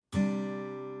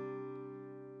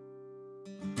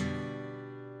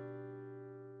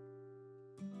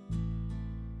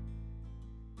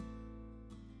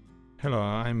Hello,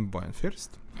 I'm Boyan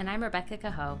First. And I'm Rebecca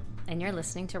Cahoe, and you're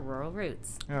listening to Rural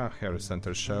Roots. A Harris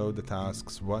Center show that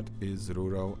asks what is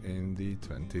rural in the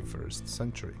 21st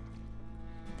century.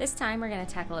 This time we're going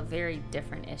to tackle a very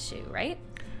different issue, right?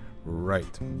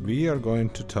 Right. We are going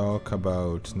to talk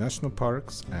about national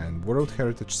parks and World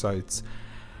Heritage Sites,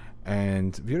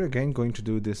 and we're again going to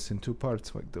do this in two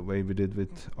parts, like the way we did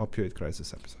with Opioid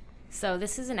Crisis episode. So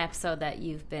this is an episode that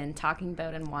you've been talking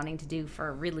about and wanting to do for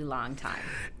a really long time.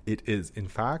 It is. In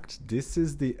fact, this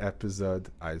is the episode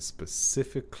I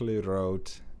specifically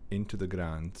wrote into the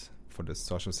grant for the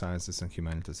Social Sciences and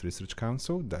Humanities Research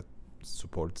Council that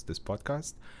supports this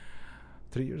podcast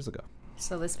 3 years ago.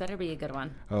 So this better be a good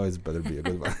one. Oh, it better be a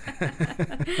good one.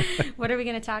 What are we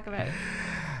going to talk about?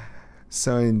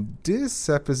 So in this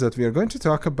episode, we are going to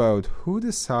talk about who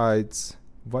decides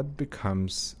what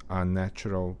becomes a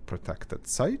natural protected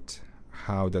site,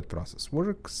 how that process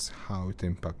works, how it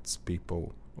impacts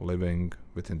people living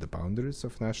within the boundaries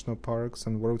of national parks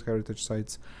and World Heritage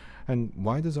Sites, and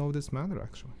why does all this matter,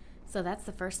 actually? So that's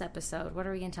the first episode. What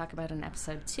are we going to talk about in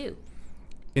episode 2?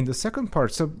 In the second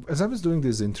part, so as I was doing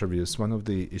these interviews, one of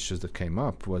the issues that came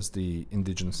up was the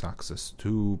indigenous access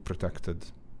to protected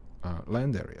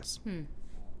land areas.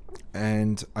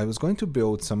 And I was going to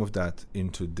build some of that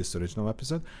into this original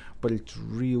episode, but it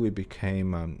really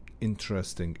became an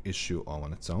interesting issue all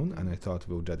on its own, and I thought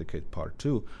we'll dedicate part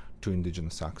 2 to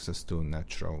indigenous access to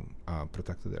natural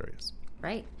protected areas.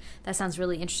 Right. That sounds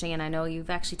really interesting, and I know you've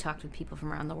actually talked with people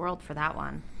from around the world for that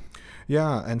one.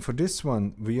 Yeah, and for this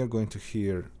one, we are going to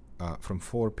hear from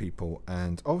 4 people,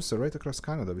 and also right across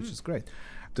Canada, which is great.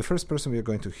 The first person we are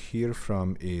going to hear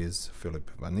from is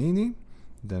Philip Vanini.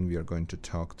 Then we are going to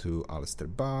talk to Alistair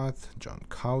Bath, John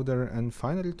Cowder, and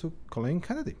finally to Colleen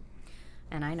Kennedy.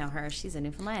 And I know her. She's a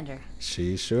Newfoundlander.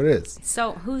 She sure is.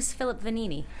 So who's Philip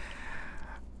Vanini?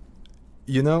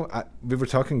 You know, we were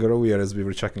talking earlier as we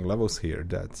were checking levels here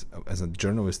that as a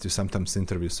journalist, you sometimes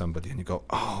interview somebody and you go,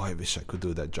 oh, I wish I could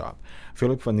do that job.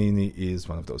 Philip Vanini is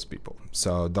one of those people.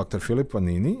 So Dr. Philip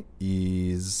Vanini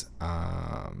is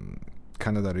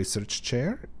Canada Research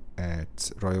Chair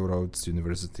at Royal Roads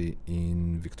University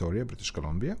in Victoria, British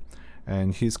Columbia.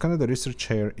 And he's Canada Research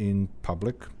Chair in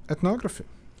Public Ethnography.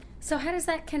 So how does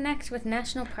that connect with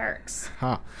national parks?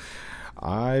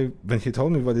 When he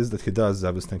told me what it is that he does,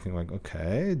 I was thinking like,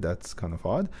 okay, that's kind of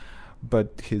odd.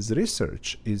 But his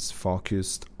research is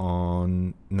focused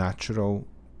on natural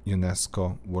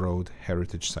UNESCO World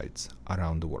Heritage Sites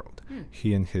around the world.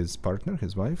 He and his partner,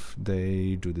 his wife,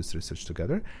 they do this research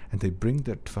together, and they bring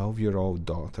their 12-year-old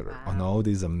daughter on all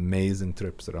these amazing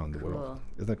trips around the world.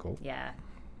 Isn't that cool? Yeah.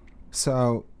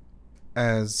 So,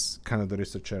 as Canada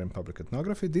Research Chair in Public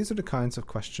Ethnography, these are the kinds of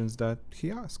questions that he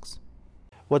asks.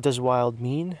 What does wild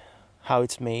mean? How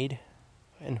it's made?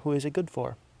 And who is it good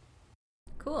for?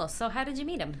 Cool. So how did you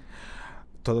meet him?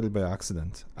 Totally by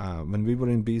accident. When we were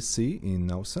in BC, in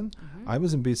Nelson, I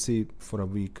was in BC for a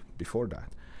week before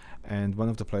that. And one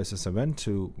of the places I went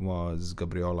to was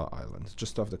Gabriola Island,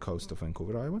 just off the coast of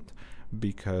Vancouver Island,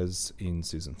 because in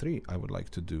season 3, I would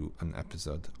like to do an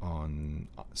episode on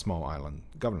small island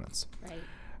governance. Right.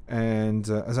 And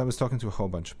as I was talking to a whole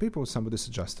bunch of people, somebody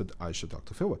suggested I should talk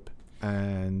to Philip.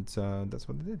 And that's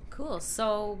what I did. Cool.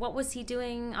 So what was he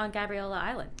doing on Gabriola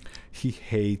Island? He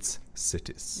hates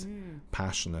cities,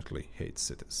 passionately hates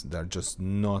cities. They're just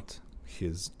not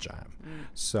his jam.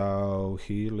 So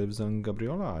he lives on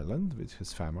Gabriola Island with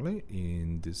his family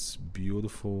in this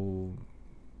beautiful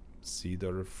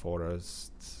cedar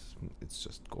forest. It's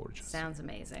just gorgeous. Sounds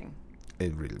amazing.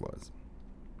 It really was.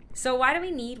 So why do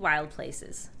we need wild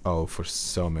places? Oh, for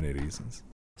so many reasons.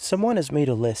 Someone has made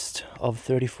a list of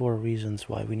 34 reasons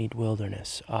why we need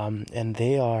wilderness, and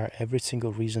they are every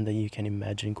single reason that you can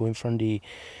imagine. Going from the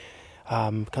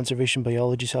conservation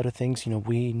biology side of things,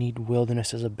 we need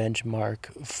wilderness as a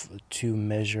benchmark to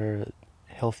measure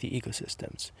healthy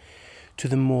ecosystems. To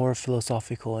the more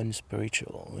philosophical and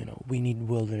spiritual, we need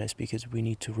wilderness because we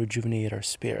need to rejuvenate our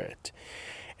spirit.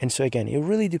 And so again, it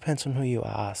really depends on who you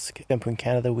ask. For example, in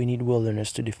Canada, we need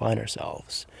wilderness to define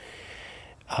ourselves.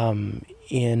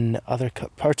 In other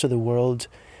parts of the world,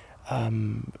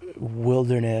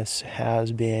 wilderness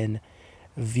has been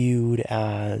viewed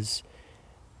as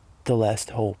the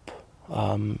last hope.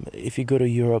 If you go to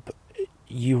Europe,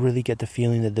 you really get the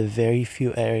feeling that the very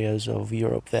few areas of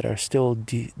Europe that are still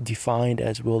defined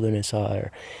as wilderness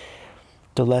are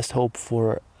the last hope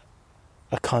for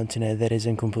a continent that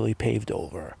isn't completely paved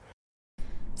over.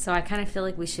 So I kind of feel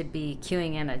like we should be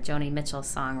queuing in a Joni Mitchell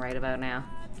song right about now.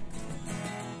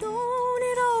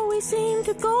 always seem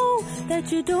to go,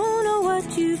 that you don't know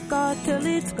what you've got till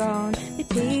it's gone. They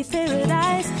paved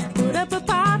paradise, put up a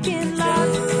parking lot.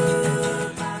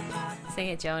 Sing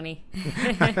it, Joni.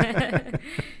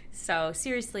 So,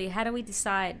 seriously, how do we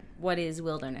decide what is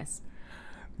wilderness?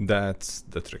 That's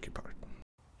the tricky part.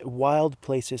 Wild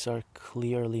places are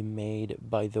clearly made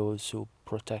by those who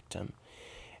protect them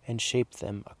and shape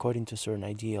them according to certain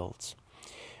ideals.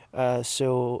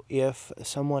 So if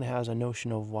someone has a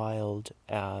notion of wild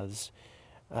as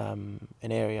an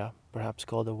area, perhaps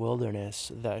called a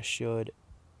wilderness, that should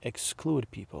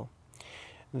exclude people,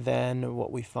 then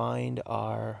what we find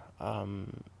are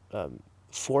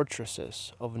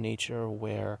fortresses of nature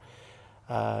where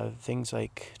things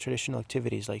like traditional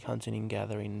activities like hunting and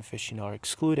gathering and fishing are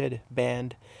excluded,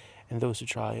 banned, and those who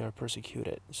try are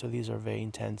persecuted. So these are very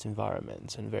intense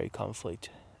environments and very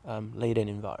conflict-laden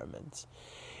environments.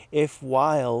 If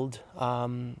wild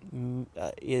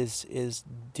is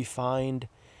defined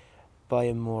by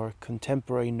a more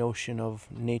contemporary notion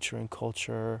of nature and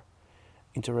culture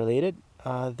interrelated,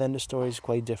 then the story is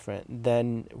quite different.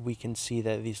 Then we can see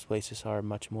that these places are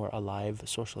much more alive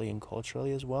socially and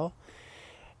culturally as well,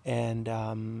 and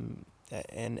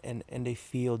they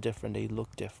feel different. They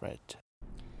look different.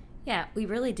 Yeah, we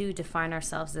really do define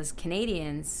ourselves as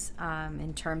Canadians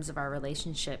in terms of our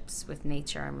relationships with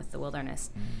nature and with the wilderness.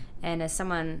 And as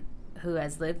someone who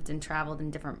has lived and traveled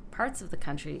in different parts of the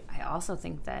country, I also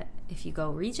think that if you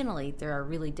go regionally, there are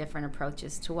really different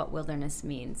approaches to what wilderness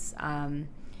means.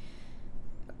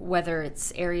 Whether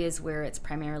it's areas where it's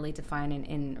primarily defined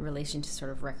in relation to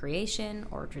sort of recreation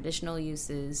or traditional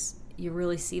uses, you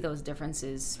really see those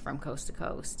differences from coast to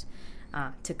coast.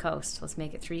 Let's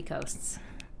make it 3 coasts.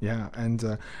 Yeah,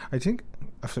 and I think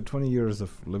after 20 years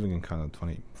of living in Canada,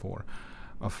 24,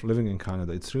 of living in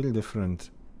Canada, it's really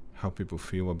different how people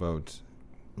feel about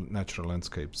natural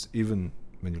landscapes. Even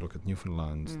when you look at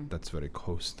Newfoundland, that's very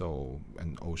coastal,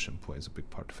 and ocean plays a big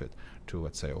part of it, to,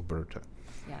 let's say, Alberta.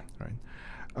 Yeah. Right.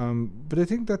 But I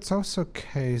think that's also the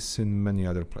case in many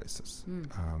other places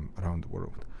around the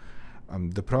world.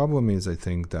 The problem is, I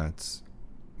think, that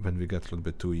when we get a little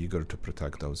bit too eager to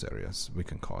protect those areas, we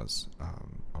can cause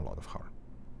a lot of harm.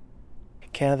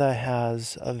 Canada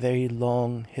has a very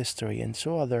long history, and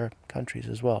so other countries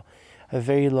as well, a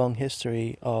very long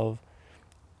history of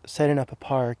setting up a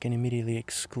park and immediately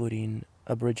excluding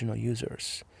Aboriginal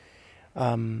users.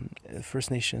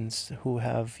 First Nations who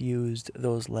have used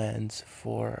those lands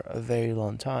for a very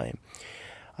long time.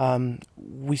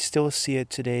 We still see it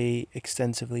today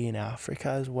extensively in Africa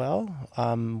as well,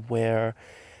 where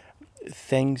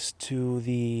thanks to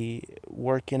the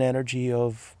work and energy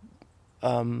of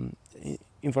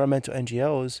environmental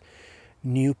NGOs,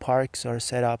 new parks are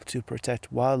set up to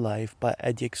protect wildlife, but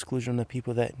at the exclusion of the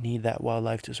people that need that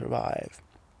wildlife to survive.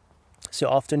 So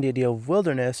often the idea of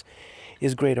wilderness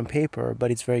is great on paper, but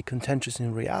it's very contentious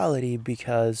in reality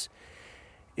because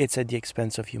it's at the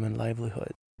expense of human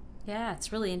livelihood. Yeah,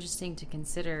 it's really interesting to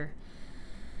consider.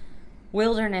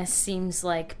 Wilderness seems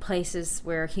like places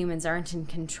where humans aren't in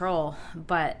control,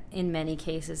 but in many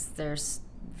cases there's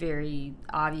very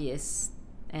obvious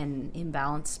and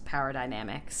imbalanced power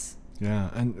dynamics. Yeah,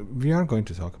 and we are going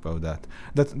to talk about that.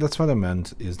 That's what I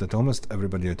meant, is that almost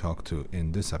everybody I talked to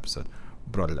in this episode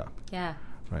brought it up. Yeah.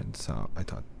 Right, so I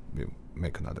thought we'll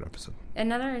make another episode.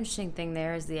 Another interesting thing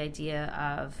there is the idea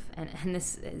of, and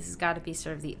this has got to be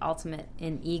sort of the ultimate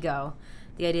in ego,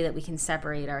 the idea that we can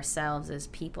separate ourselves as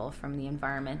people from the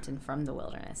environment and from the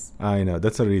wilderness. I know,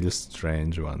 that's a really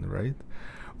strange one, right?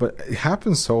 But it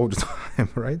happens all the time,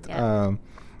 right? Yeah.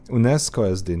 UNESCO,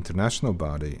 as the international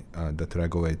body that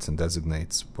regulates and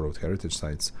designates World Heritage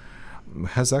Sites,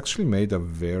 has actually made a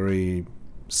very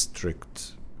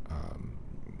strict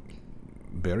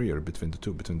barrier between the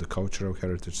two, between the cultural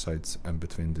heritage sites and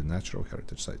between the natural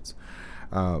heritage sites.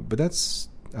 But that's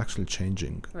actually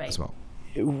changing as well.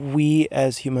 We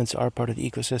as humans are part of the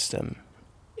ecosystem,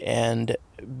 and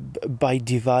by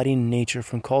dividing nature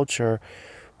from culture,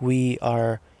 we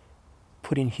are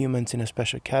putting humans in a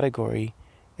special category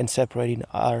and separating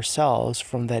ourselves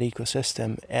from that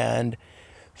ecosystem. And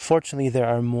fortunately, there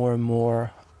are more and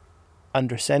more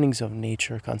understandings of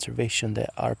nature conservation that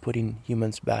are putting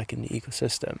humans back in the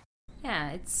ecosystem.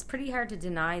 Yeah, it's pretty hard to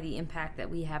deny the impact that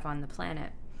we have on the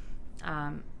planet.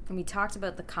 And we talked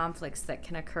about the conflicts that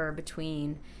can occur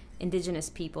between Indigenous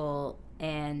people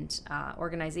and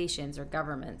organizations or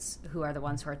governments who are the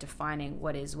ones who are defining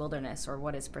what is wilderness or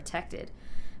what is protected.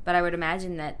 But I would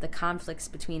imagine that the conflicts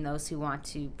between those who want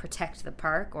to protect the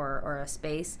park or a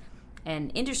space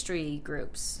And industry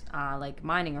groups like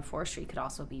mining or forestry could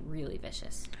also be really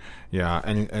vicious. Yeah,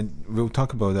 and we'll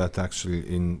talk about that actually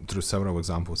through several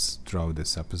examples throughout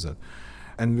this episode.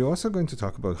 And we're also going to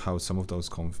talk about how some of those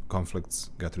conflicts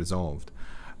get resolved.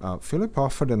 Philip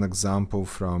offered an example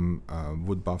from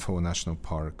Wood Buffalo National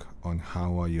Park on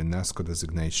how a UNESCO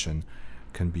designation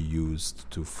can be used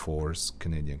to force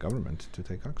Canadian government to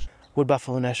take action. Wood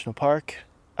Buffalo National Park,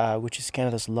 which is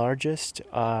Canada's largest,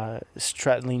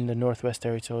 straddling the Northwest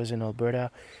Territories in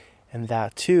Alberta, and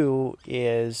that too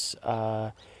is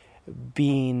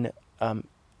being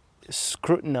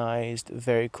scrutinized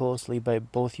very closely by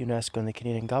both UNESCO and the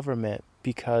Canadian government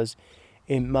because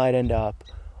it might end up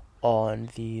on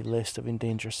the list of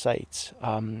endangered sites.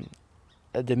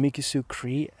 The Mikisew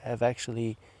Cree have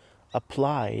actually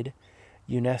applied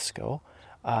UNESCO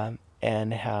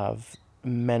and have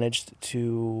managed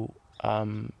to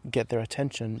get their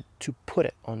attention to put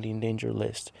it on the endangered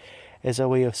list as a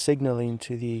way of signaling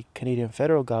to the Canadian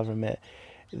federal government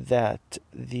that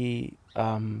the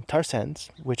tar sands,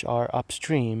 which are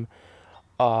upstream,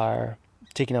 are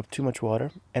taking up too much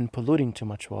water and polluting too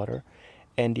much water,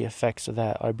 and the effects of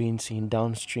that are being seen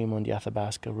downstream on the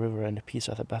Athabasca River and the Peace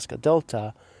Athabasca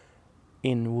Delta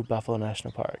in Wood Buffalo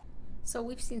National Park. So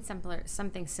we've seen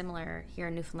something similar here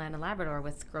in Newfoundland and Labrador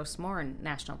with Gros Morne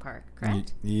National Park,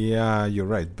 correct? Yeah, you're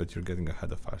right, but you're getting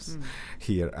ahead of us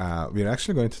here. We're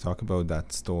actually going to talk about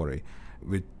that story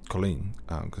with Colleen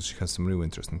because she has some really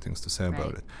interesting things to say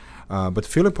about it. But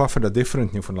Philip offered a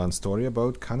different Newfoundland story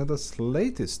about Canada's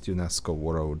latest UNESCO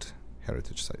World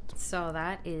Heritage Site. So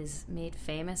that is made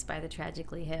famous by the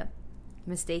tragically hip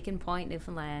Mistaken Point,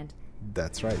 Newfoundland.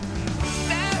 That's right.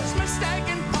 There's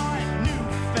Mistaken Point,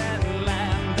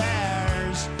 Newfoundland.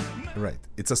 There's Right.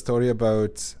 It's a story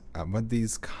about what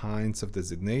these kinds of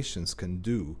designations can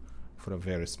do for a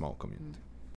very small community.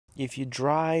 If you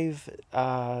drive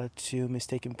to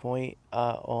Mistaken Point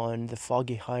on the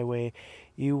foggy highway,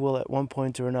 you will at one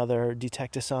point or another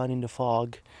detect a sign in the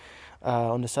fog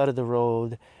on the side of the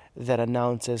road that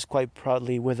announces quite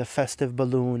proudly with a festive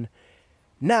balloon,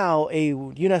 now a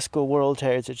UNESCO World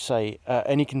Heritage Site,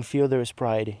 and you can feel there is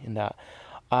pride in that.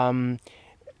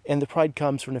 And the pride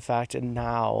comes from the fact that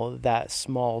now that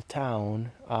small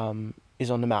town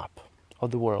is on the map of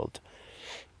the world.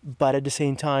 But at the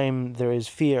same time, there is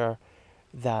fear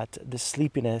that the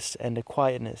sleepiness and the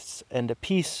quietness and the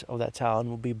peace of that town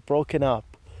will be broken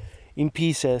up in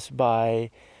pieces by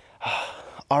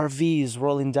RVs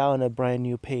rolling down a brand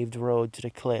new paved road to the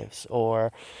cliffs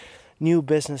or new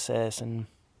businesses.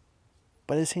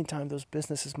 But at the same time, those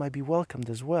businesses might be welcomed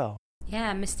as well.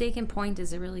 Yeah, Mistaken Point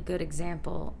is a really good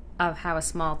example of how a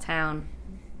small town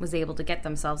was able to get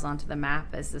themselves onto the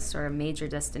map as this sort of major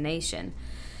destination.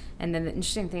 And then the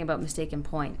interesting thing about Mistaken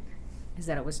Point is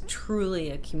that it was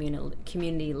truly a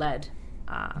community-led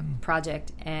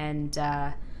project, and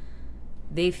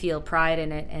they feel pride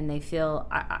in it, and they feel,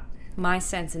 my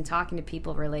sense in talking to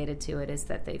people related to it is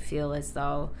that they feel as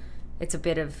though it's a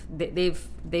bit of,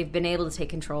 they've been able to take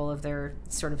control of their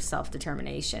sort of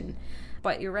self-determination.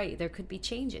 But you're right, there could be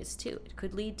changes too. It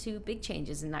could lead to big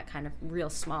changes in that kind of real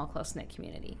small, close-knit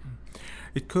community.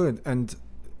 It could, and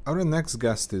our next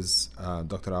guest is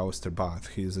Dr. Alistair Bath.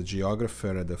 He is a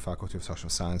geographer at the Faculty of Social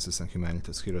Sciences and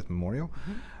Humanities here at Memorial.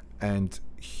 And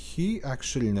he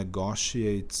actually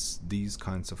negotiates these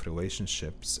kinds of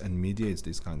relationships and mediates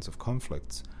these kinds of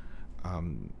conflicts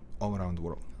all around the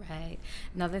world. Right.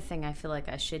 Another thing I feel like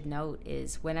I should note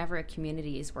is whenever a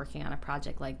community is working on a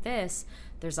project like this,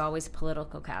 there's always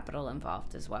political capital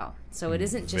involved as well. So it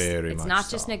isn't just, it's not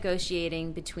just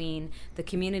negotiating between the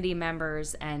community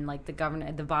members and like the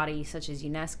government, the body such as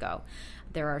UNESCO.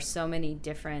 There are so many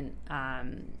different,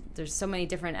 there's so many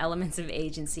different elements of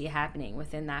agency happening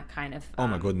within that kind of oh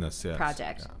my goodness, yes.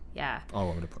 project. Yeah. All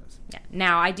over the place. Yeah.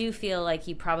 Now, I do feel like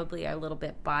you probably are a little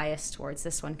bit biased towards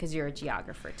this one because you're a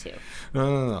geographer too.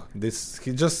 No.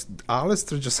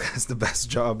 Alistair just has the best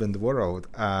job in the world.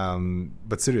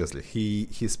 But seriously,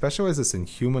 he specializes in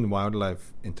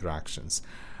human-wildlife interactions.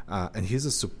 And he's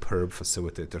a superb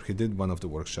facilitator. He did one of the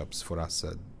workshops for us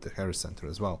at the Harris Center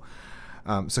as well.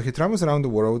 So he travels around the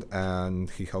world and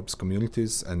he helps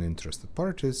communities and interested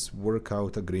parties work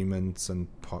out agreements and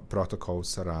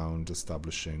protocols around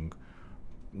establishing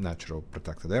natural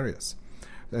protected areas.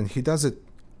 And he does it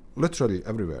literally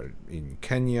everywhere, in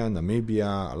Kenya,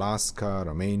 Namibia, Alaska,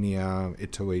 Romania,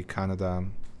 Italy, Canada.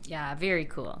 Yeah, very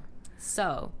cool.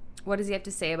 So, what does he have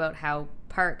to say about how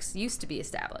parks used to be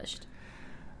established?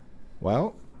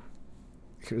 Well,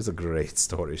 here's a great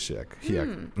story, Shek.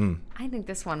 I think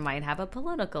this one might have a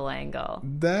political angle.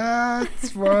 That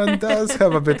one does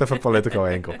have a bit of a political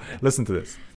angle. Listen to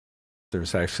this.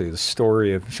 There's actually the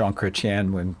story of Jean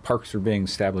Chrétien when parks were being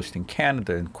established in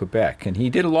Canada and Quebec. And he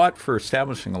did a lot for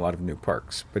establishing a lot of new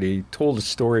parks. But he told a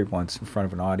story once in front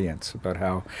of an audience about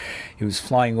how he was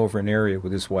flying over an area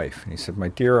with his wife. And he said, "My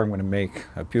dear, I'm going to make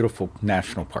a beautiful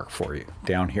national park for you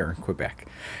down here in Quebec."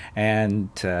 And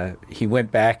he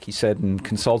went back, he said, and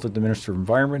consulted the Minister of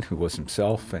Environment, who was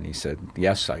himself. And he said,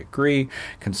 "Yes, I agree."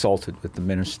 Consulted with the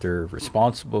minister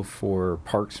responsible for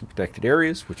parks and protected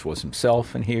areas, which was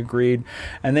himself, and he agreed.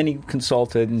 And then he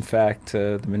consulted, in fact,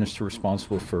 the minister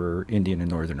responsible for Indian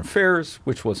and Northern Affairs,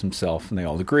 which was himself, and they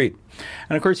all agreed.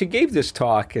 And of course, he gave this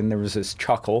talk, and there was this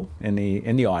chuckle in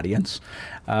the audience.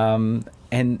 And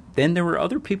then there were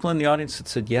other people in the audience that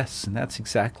said, yes, and that's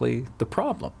exactly the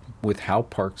problem with how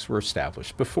parks were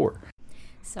established before.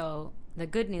 So the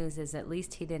good news is at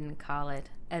least he didn't call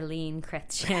it Aline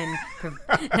Chrétien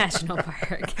National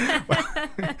Park.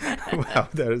 Well,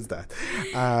 there is that.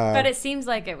 But it seems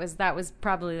like that was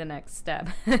probably the next step.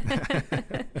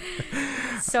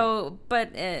 So,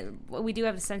 but we do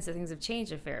have a sense that things have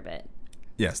changed a fair bit.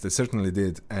 Yes, they certainly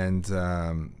did. And,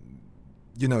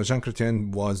 Jean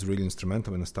Chrétien was really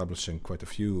instrumental in establishing quite a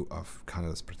few of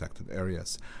Canada's protected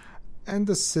areas. And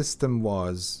the system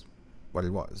was what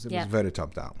it was. It was very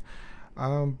top-down.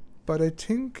 But I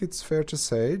think it's fair to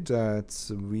say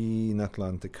that we in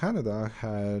Atlantic Canada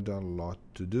had a lot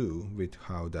to do with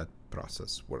how that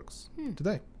process works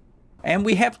today. And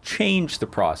we have changed the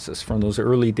process from those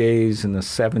early days in the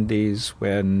 70s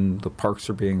when the parks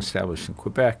are being established in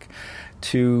Quebec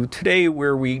to today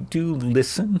where we do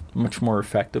listen much more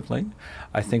effectively.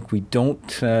 I think you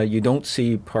don't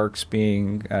see parks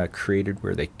being created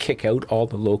where they kick out all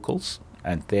the locals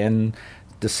and then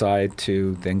decide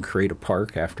to then create a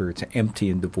park after it's empty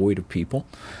and devoid of people.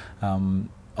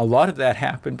 A lot of that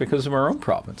happened because of our own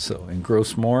province, so in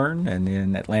Gros Morne and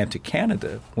in Atlantic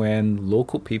Canada, when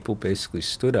local people basically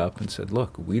stood up and said,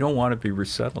 look, we don't want to be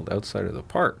resettled outside of the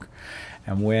park.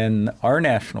 And when our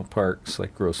national parks,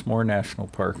 like Gros Morne National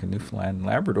Park in Newfoundland and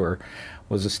Labrador,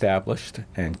 was established,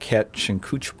 and Ketch and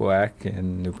Coucheboac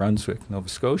in New Brunswick, Nova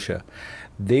Scotia,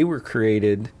 they were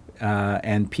created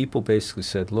and people basically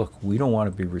said, look, we don't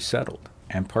want to be resettled.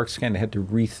 And Parks Canada had to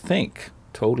rethink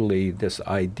totally this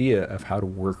idea of how to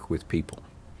work with people.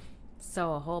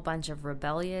 So a whole bunch of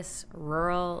rebellious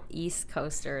rural East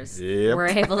Coasters were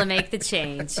able to make the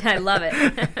change. I love it.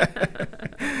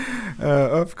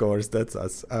 Of course, that's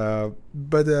us.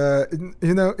 But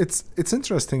it's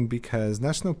interesting because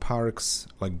national parks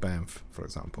like Banff, for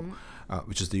example,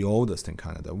 which is the oldest in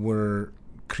Canada, were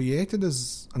created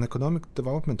as an economic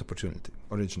development opportunity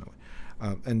originally.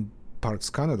 And Parks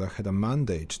Canada had a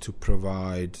mandate to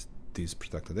provide these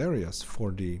protected areas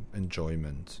for the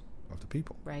enjoyment of the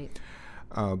people. Right.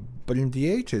 But in the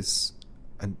 80s,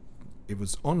 and it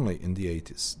was only in the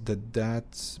 80s,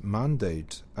 that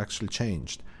mandate actually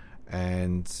changed.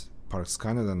 And Parks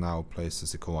Canada now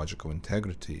places ecological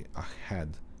integrity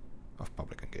ahead of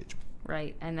public engagement.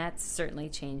 Right, and that's certainly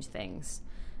changed things.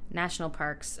 National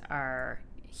parks are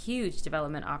huge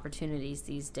development opportunities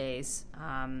these days.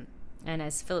 And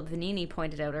as Philip Vanini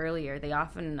pointed out earlier, they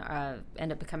often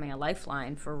end up becoming a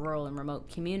lifeline for rural and remote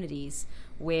communities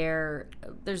where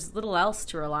there's little else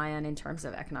to rely on in terms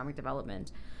of economic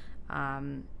development.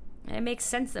 And it makes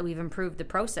sense that we've improved the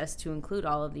process to include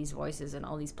all of these voices and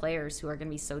all these players who are going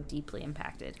to be so deeply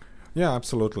impacted. Yeah,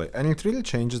 absolutely. And it really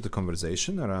changes the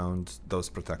conversation around those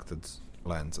protected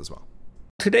lands as well.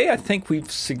 Today, I think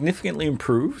we've significantly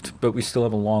improved, but we still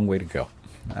have a long way to go.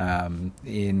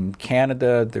 In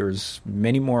Canada, there's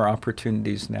many more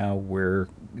opportunities now where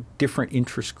different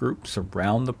interest groups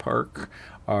around the park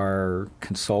are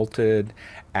consulted,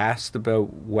 asked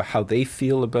about how they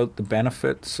feel about the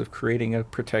benefits of creating a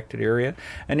protected area.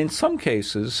 And in some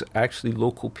cases, actually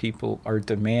local people are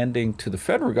demanding to the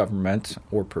federal government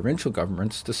or provincial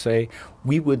governments to say,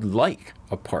 we would like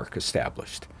a park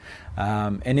established.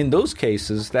 And in those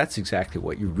cases, that's exactly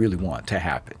what you really want to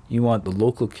happen. You want the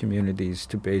local communities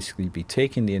to basically be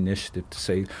taking the initiative to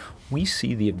say, we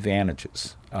see the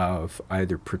advantages of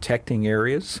either protecting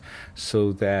areas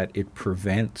so that it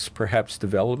prevents perhaps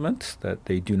development that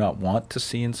they do not want to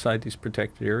see inside these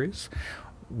protected areas,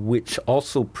 which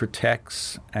also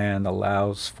protects and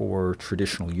allows for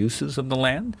traditional uses of the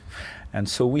land. And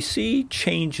so we see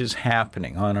changes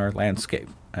happening on our landscape.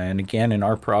 And again, in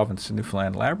our province, in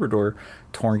Newfoundland and Labrador,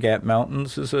 Torngat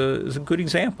Mountains is a good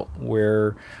example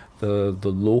where the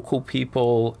local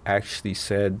people actually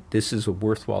said this is a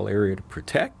worthwhile area to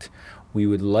protect. We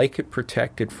would like it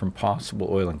protected from possible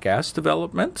oil and gas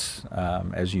developments.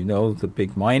 As you know, the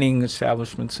big mining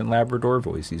establishments in Labrador,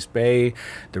 Voisey's Bay,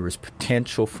 there was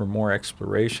potential for more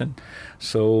exploration.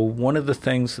 So one of the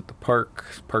things that the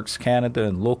Parks Canada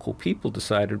and local people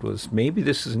decided was maybe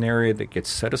this is an area that gets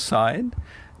set aside,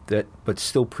 but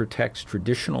still protects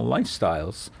traditional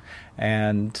lifestyles,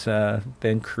 and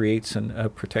then creates a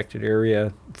protected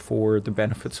area for the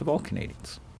benefits of all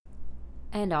Canadians.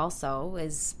 And also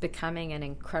is becoming an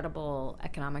incredible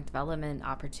economic development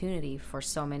opportunity for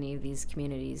so many of these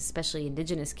communities, especially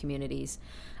Indigenous communities.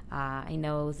 I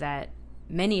know that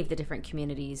many of the different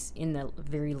communities in the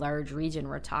very large region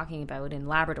we're talking about in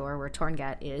Labrador, where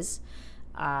Torngat is,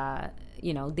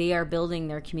 they are building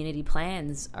their community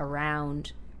plans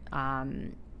around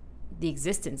the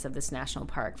existence of this national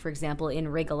park. For example, in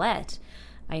Rigolette,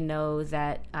 I know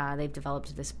that they've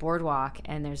developed this boardwalk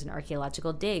and there's an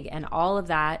archaeological dig, and all of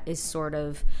that is sort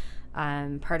of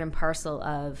part and parcel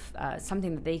of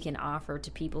something that they can offer to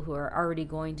people who are already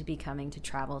going to be coming to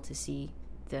travel to see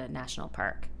the national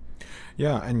park.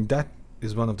 Yeah, and that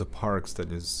is one of the parks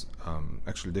that is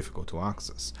actually difficult to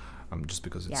access, just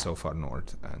because it's so far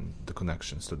north and the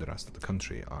connections to the rest of the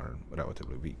country are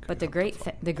relatively weak. But the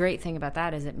great thing about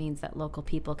that is it means that local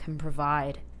people can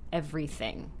provide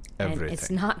everything. And it's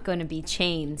not going to be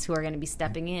chains who are going to be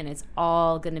stepping in. It's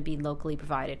all going to be locally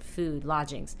provided: food,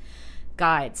 lodgings,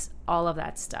 guides, all of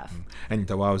that stuff. And it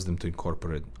allows them to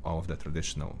incorporate all of that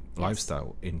traditional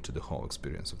lifestyle into the whole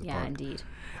experience of the park. Yeah, indeed.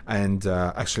 And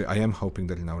actually, I am hoping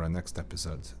that in our next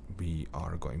episode, we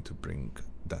are going to bring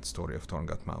that story of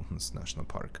Torngat Mountains National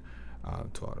Park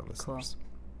to our listeners. Cool.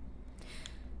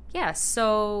 Yeah,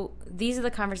 so these are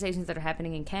the conversations that are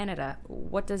happening in Canada.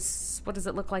 What does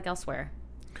it look like elsewhere?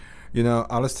 You know,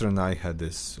 Alistair and I had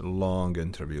this long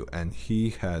interview, and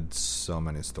he had so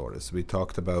many stories. We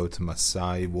talked about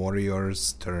Maasai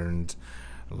warriors turned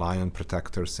lion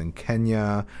protectors in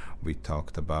Kenya. We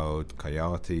talked about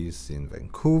coyotes in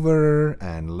Vancouver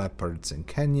and leopards in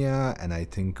Kenya. And I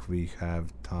think we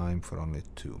have time for only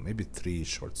 2, maybe 3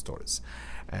 short stories.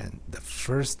 And the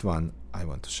first one I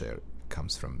want to share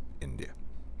comes from India.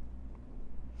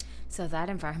 So that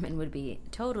environment would be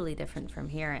totally different from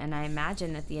here. And I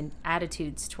imagine that the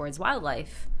attitudes towards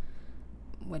wildlife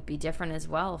would be different as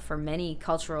well for many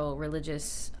cultural,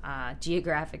 religious,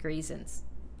 geographic reasons.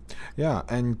 Yeah,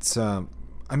 and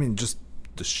just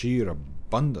the sheer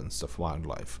abundance of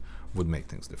wildlife would make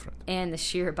things different. And the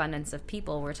sheer abundance of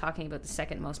people. We're talking about the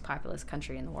second most populous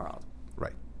country in the world.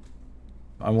 Right.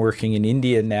 I'm working in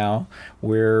India now,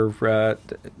 where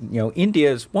India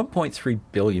is 1.3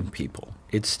 billion people.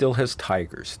 It still has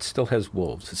tigers, it still has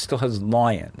wolves, it still has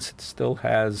lions, it still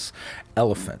has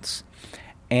elephants.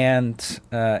 And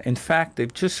in fact,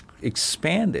 they've just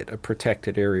expanded a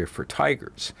protected area for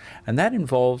tigers. And that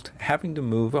involved having to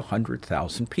move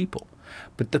 100,000 people.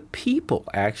 But the people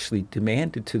actually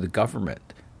demanded to the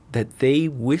government that they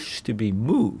wish to be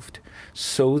moved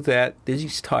so that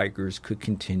these tigers could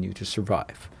continue to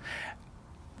survive.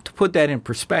 To put that in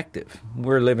perspective,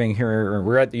 we're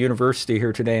at the university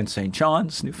here today in St.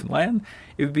 John's, Newfoundland.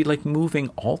 It would be like moving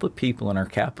all the people in our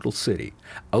capital city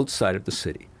outside of the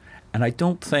city. And I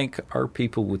don't think our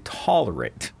people would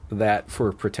tolerate that for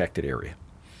a protected area.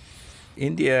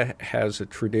 India has a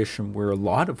tradition where a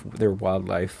lot of their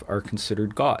wildlife are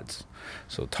considered gods.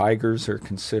 So tigers are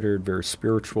considered very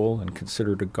spiritual and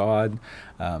considered a god.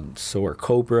 So are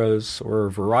cobras, or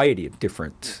a variety of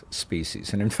different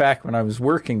species. And in fact, when I was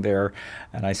working there,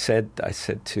 and I said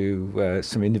to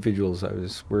some individuals I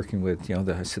was working with,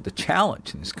 I said the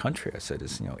challenge in this country, I said,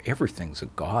 is everything's a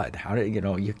god. How do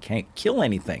you can't kill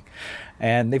anything?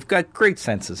 And they've got great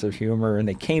senses of humor, and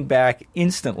they came back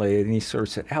instantly, and he sort of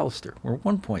said, Alistair, we're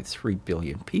 1.3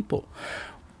 billion people.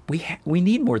 We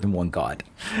need more than one God.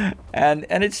 And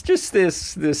it's just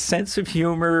this sense of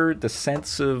humor, the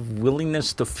sense of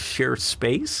willingness to share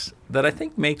space that I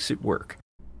think makes it work.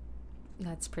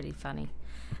 That's pretty funny.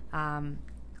 And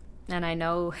I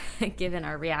know, given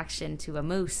our reaction to a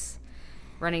moose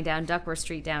running down Duckworth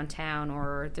Street downtown,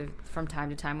 or from time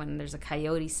to time when there's a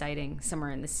coyote sighting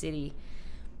somewhere in the city,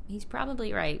 he's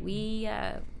probably right. We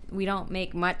don't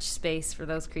make much space for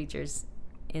those creatures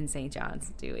in St.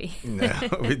 John's, do we? No,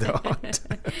 we don't.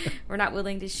 We're not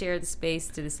willing to share the space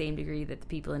to the same degree that the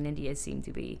people in India seem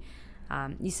to be.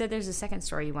 You said there's a second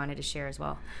story you wanted to share as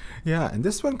well. Yeah, and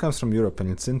this one comes from Europe, and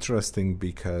it's interesting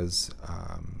because,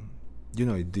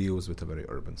 it deals with a very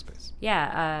urban space.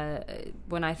 Yeah,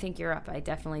 when I think Europe, I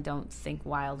definitely don't think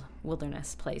wild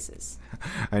wilderness places.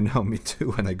 I know, me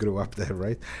too, when I grew up there,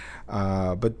 right?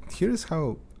 But here's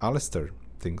how Alistair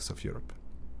thinks of Europe.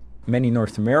 Many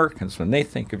North Americans, when they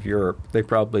think of Europe, they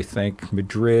probably think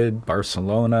Madrid,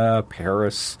 Barcelona,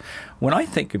 Paris. When I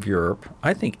think of Europe,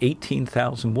 I think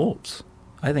 18,000 wolves.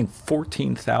 I think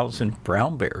 14,000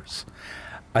 brown bears.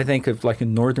 I think of like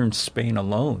in northern Spain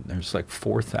alone, there's like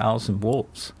 4,000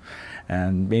 wolves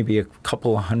and maybe a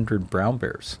couple of hundred brown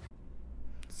bears.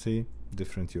 See,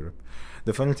 different Europe.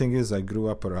 The funny thing is, I grew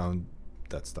up around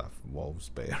that stuff, wolves,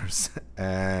 bears,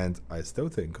 and I still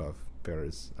think of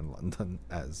Paris and London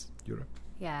as Europe.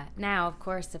 Yeah. Now, of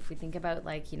course, if we think about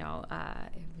if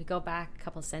we go back a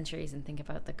couple centuries and think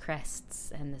about the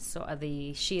crests and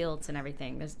the shields and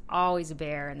everything, there's always a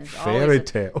bear and there's fairy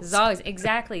tales. There's always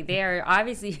exactly. They are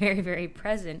obviously very, very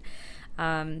present.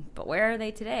 But where are they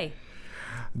today?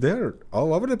 They're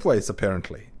all over the place,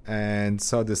 apparently. And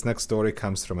so this next story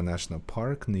comes from a national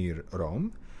park near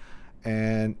Rome,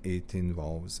 and it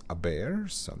involves a bear,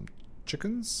 some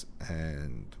chickens,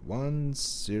 and one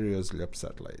seriously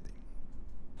upset lady.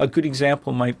 A good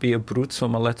example might be Abruzzo,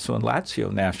 Molezzo, and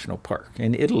Lazio National Park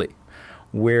in Italy,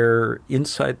 where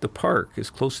inside the park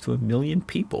is close to 1 million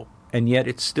people, and yet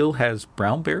it still has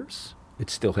brown bears,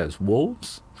 it still has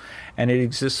wolves, and it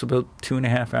exists about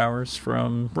 2.5 hours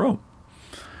from Rome.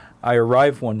 I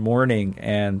arrived one morning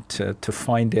and to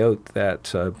find out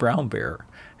that brown bear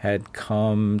had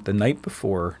come the night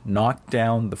before, knocked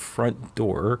down the front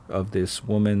door of this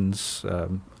woman's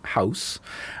house,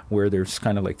 where there's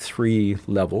kind of like 3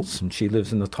 levels, and she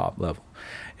lives in the top level.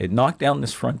 It knocked down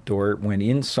this front door, went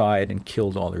inside, and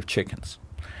killed all her chickens.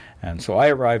 And so I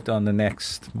arrived on the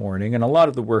next morning, and a lot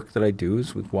of the work that I do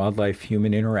is with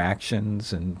wildlife-human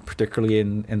interactions, and particularly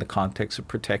in the context of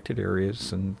protected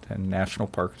areas and national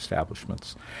park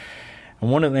establishments.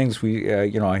 And one of the things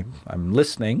I'm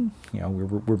listening.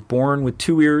 We're born with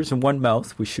 2 ears and 1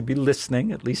 mouth. We should be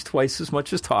listening at least twice as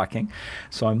much as talking.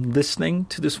 So I'm listening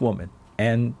to this woman,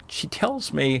 and she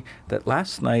tells me that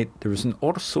last night there was an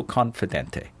orso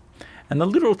confidente. And the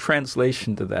literal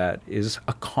translation to that is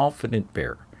a confident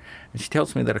bear. And she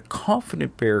tells me that a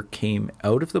confident bear came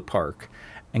out of the park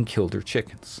and killed her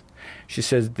chickens. She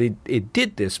says it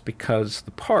did this because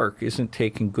the park isn't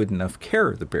taking good enough care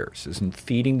of the bears, isn't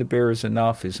feeding the bears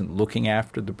enough, isn't looking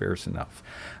after the bears enough.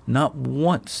 Not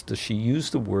once does she use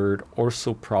the word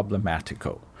orso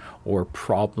problematico, or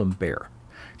problem bear.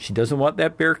 She doesn't want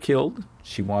that bear killed.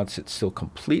 She wants it still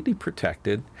completely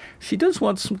protected. She does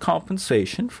want some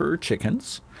compensation for her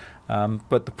chickens,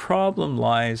 but the problem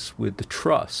lies with the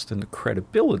trust and the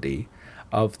credibility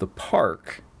of the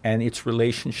park and its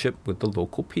relationship with the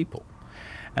local people.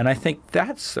 And I think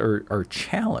that's our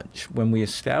challenge when we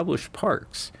establish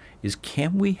parks, is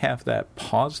can we have that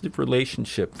positive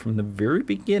relationship from the very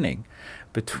beginning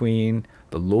between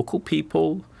the local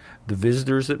people, the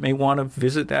visitors that may want to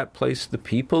visit that place, the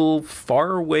people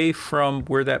far away from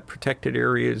where that protected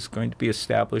area is going to be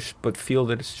established, but feel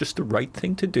that it's just the right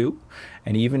thing to do.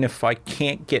 And even if I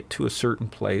can't get to a certain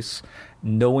place,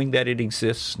 knowing that it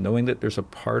exists, knowing that there's a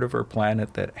part of our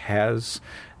planet that has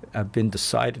been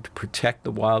decided to protect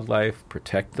the wildlife,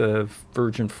 protect the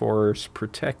virgin forest,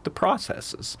 protect the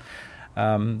processes.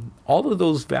 All of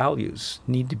those values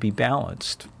need to be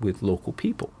balanced with local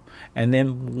people. And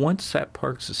then once that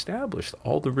park's established,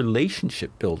 all the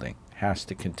relationship building has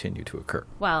to continue to occur.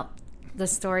 Well, the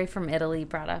story from Italy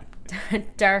brought up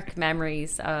dark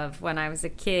memories of when I was a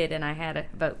kid and I had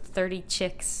about 30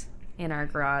 chicks in our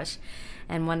garage,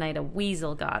 and one night a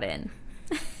weasel got in.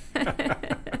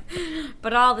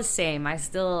 But all the same,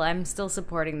 I'm still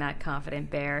supporting that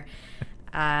confident bear.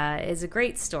 It's a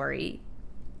great story,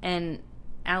 and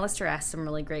Alistair asked some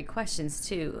really great questions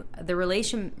too. The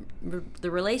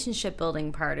relationship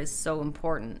building part is so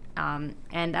important,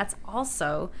 and that's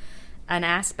also an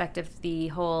aspect of the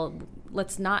whole.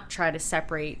 Let's not try to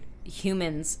separate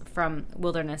humans from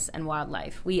wilderness and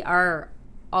wildlife. We are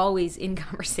always in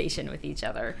conversation with each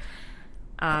other,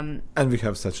 and we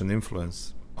have such an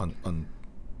influence on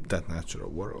that natural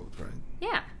world, right?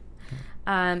 Yeah.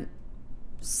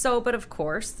 But of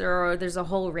course, there's a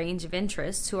whole range of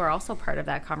interests who are also part of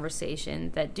that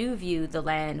conversation that do view the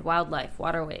land, wildlife,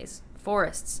 waterways,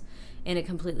 forests in a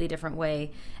completely different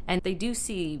way. And they do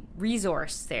see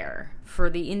resource there for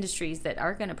the industries that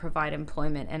are going to provide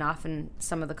employment and often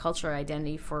some of the cultural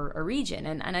identity for a region.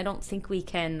 And I don't think we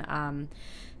can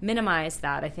minimize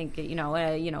that. I think,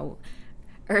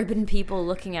 urban people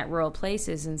looking at rural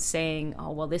places and saying,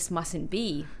 oh, well, this mustn't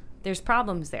be. There's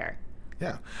problems there.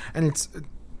 Yeah, and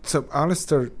so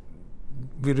Alistair,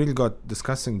 we really got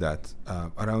discussing that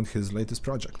around his latest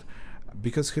project,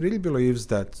 because he really believes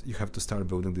that you have to start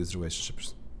building these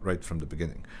relationships right from the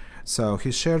beginning. So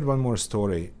he shared one more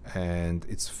story, and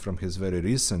it's from his very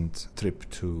recent trip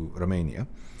to Romania,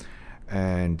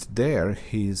 And there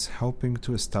he's helping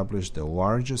to establish the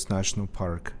largest national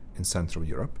park in Central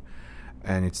Europe.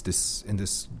 And it's in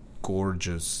this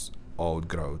gorgeous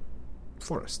old-growth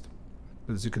forest.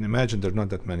 As you can imagine, there are not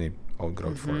that many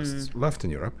old-growth forests left in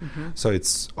Europe. So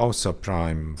it's also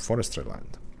prime forestry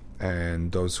land.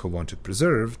 And those who want it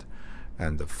preserved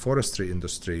and the forestry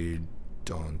industry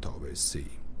don't always see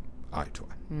eye to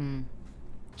eye.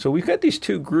 So we've got these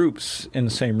two groups in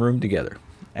the same room together.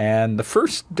 And the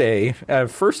first day,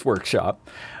 first workshop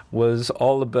was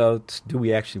all about, do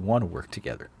we actually want to work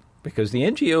together? Because the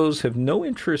NGOs have no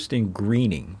interest in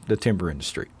greening the timber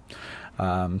industry.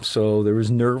 So there was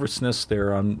nervousness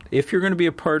there on, if you're going to be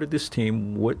a part of this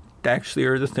team, what actually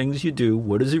are the things you do?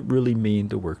 What does it really mean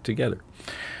to work together?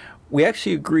 We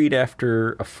actually agreed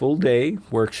after a full day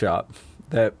workshop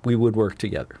that we would work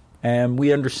together. And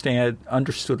we understood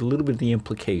a little bit of the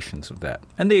implications of that.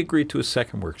 And they agreed to a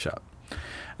second workshop.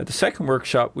 At the second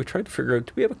workshop, we tried to figure out,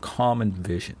 do we have a common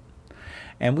vision?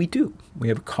 And we do. We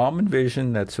have a common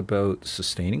vision that's about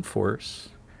sustaining forests,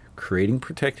 creating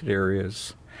protected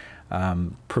areas,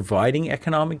 providing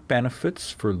economic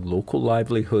benefits for local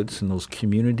livelihoods in those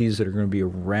communities that are going to be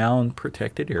around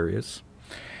protected areas,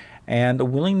 and a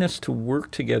willingness to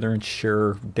work together and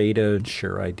share data and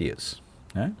share ideas.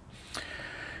 Okay?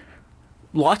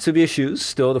 Lots of issues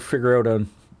still to figure out on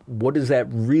what does that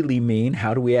really mean?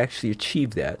 How do we actually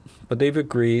achieve that? But they've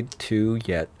agreed to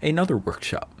yet another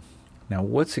workshop. Now,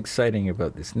 what's exciting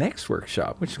about this next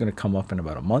workshop, which is going to come up in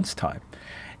about a month's time,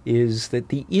 is that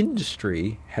the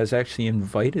industry has actually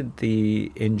invited the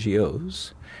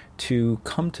NGOs to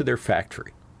come to their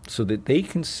factory so that they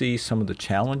can see some of the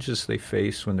challenges they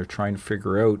face when they're trying to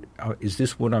figure out, is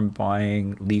this wood I'm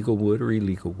buying legal wood or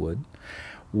illegal wood?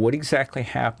 What exactly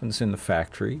happens in the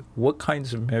factory, what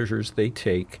kinds of measures they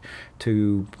take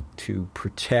to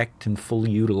protect and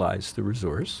fully utilize the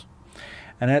resource.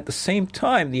 And at the same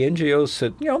time, the NGOs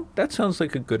said, that sounds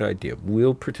like a good idea.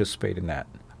 We'll participate in that.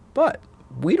 But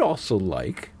we'd also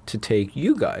like to take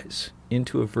you guys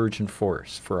into a virgin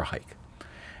forest for a hike.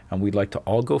 And we'd like to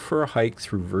all go for a hike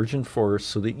through virgin forest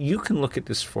so that you can look at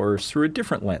this forest through a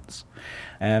different lens.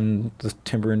 And the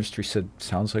timber industry said,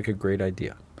 sounds like a great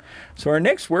idea. So our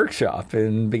next workshop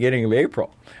in the beginning of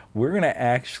April, we're going to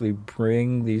actually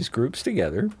bring these groups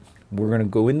together. We're going to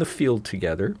go in the field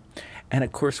together. And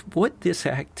of course, what this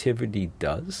activity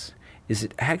does is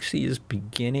it actually is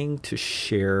beginning to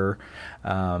share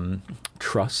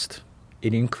trust.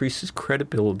 It increases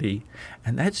credibility.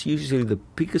 And that's usually the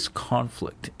biggest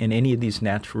conflict in any of these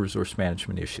natural resource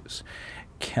management issues.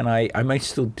 I might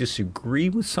still disagree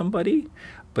with somebody,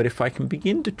 but if I can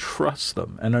begin to trust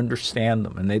them and understand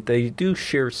them, and they do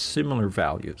share similar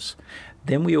values,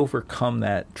 then we overcome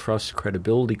that trust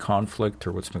credibility conflict,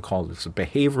 or what's been called as a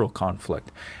behavioral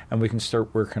conflict, and we can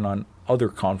start working on other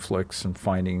conflicts and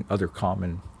finding other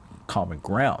common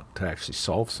ground to actually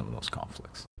solve some of those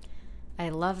conflicts. I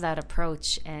love that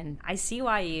approach, and I see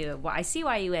why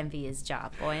you envy his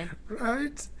job, Boyan.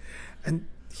 Right? And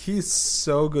he's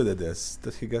so good at this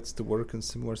that he gets to work in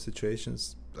similar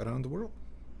situations around the world.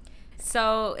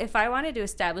 So if I wanted to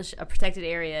establish a protected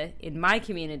area in my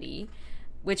community,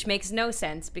 which makes no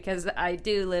sense because I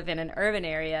do live in an urban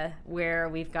area where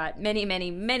we've got many, many,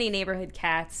 many neighborhood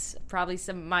cats, probably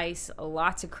some mice,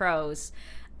 lots of crows,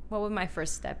 what would my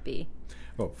first step be?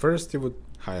 Well, first you would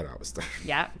hire our staff.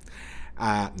 Yeah.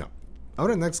 No.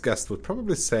 Our next guest would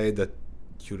probably say that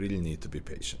you really need to be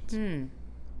patient.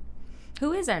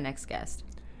 Who is our next guest?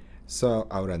 So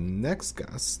our next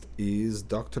guest is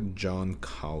Dr. John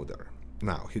Cowder.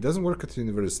 Now, he doesn't work at the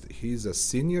university. He's a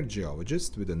senior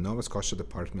geologist with the Nova Scotia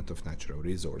Department of Natural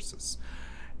Resources.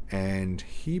 And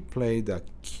he played a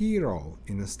key role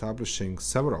in establishing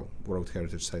several World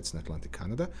Heritage Sites in Atlantic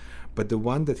Canada. But the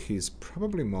one that he's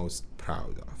probably most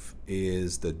proud of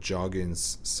is the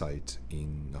Joggins site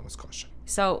in Nova Scotia.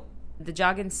 So the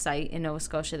Joggins site in Nova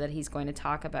Scotia that he's going to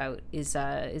talk about is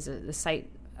a site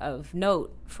of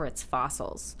note for its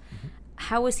fossils.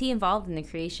 How was he involved in the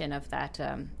creation of that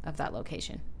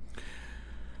location?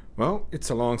 Well, it's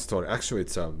a long story. Actually,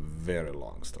 it's a very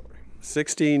long story.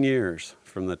 16 years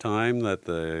from the time that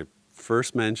the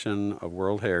first mention of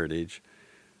World Heritage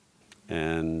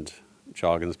and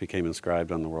Joggins became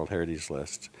inscribed on the World Heritage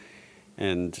List.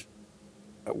 And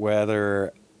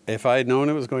if I had known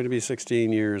it was going to be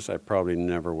 16 years, I probably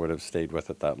never would have stayed with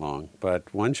it that long.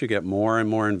 But once you get more and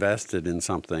more invested in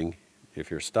something, if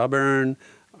you're stubborn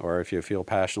or if you feel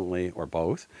passionately or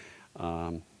both,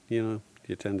 you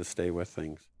tend to stay with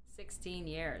things. 16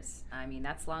 years. I mean,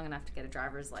 that's long enough to get a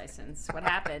driver's license. What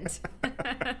happened?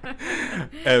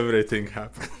 Everything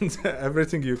happened.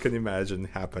 Everything you can imagine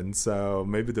happened. So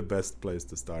maybe the best place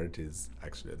to start is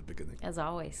actually at the beginning. As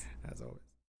always. As always.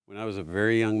 When I was a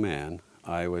very young man,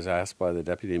 I was asked by the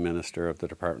Deputy Minister of the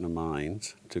Department of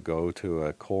Mines to go to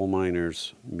a coal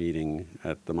miners meeting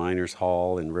at the Miners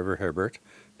Hall in River Hibbert,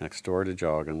 next door to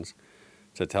Joggins,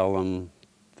 to tell them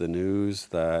the news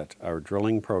that our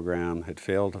drilling program had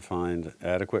failed to find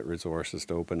adequate resources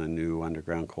to open a new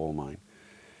underground coal mine.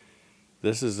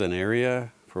 This is an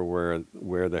area for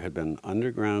where there had been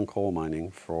underground coal mining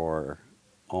for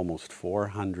almost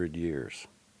 400 years,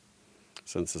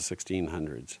 since the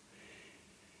 1600s.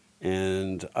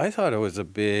 And I thought it was a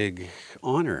big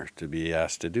honor to be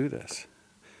asked to do this.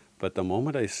 But the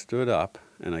moment I stood up,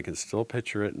 and I can still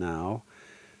picture it now,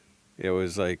 it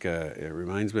was like, it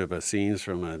reminds me of a scenes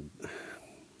from a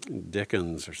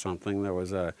Dickens or something. There was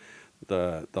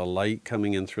the light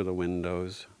coming in through the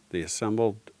windows, the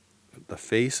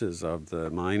faces of the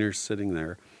miners sitting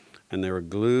there, and they were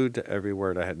glued to every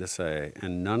word I had to say.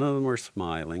 And none of them were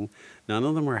smiling. None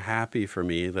of them were happy for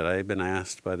me that I had been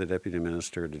asked by the Deputy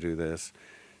Minister to do this.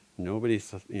 Nobody,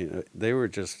 they were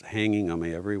just hanging on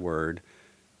me every word.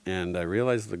 And I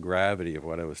realized the gravity of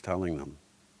what I was telling them,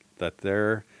 that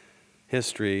their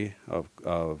history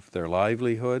of their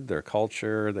livelihood, their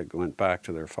culture that went back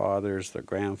to their fathers, their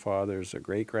grandfathers, their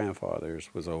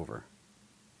great-grandfathers was over.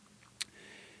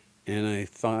 And I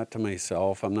thought to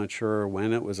myself, I'm not sure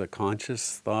when it was a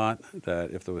conscious thought,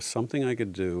 that if there was something I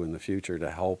could do in the future to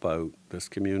help out this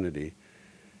community,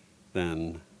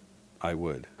 then I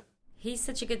would. He's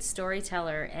such a good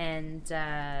storyteller, and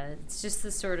it's just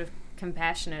the sort of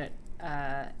compassionate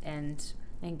and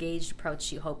engaged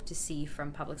approach you hope to see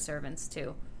from public servants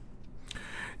too.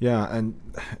 Yeah, and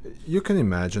you can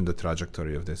imagine the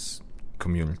trajectory of this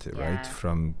community, right?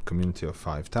 From community of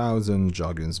 5,000,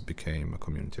 Joggins became a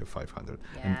community of 500,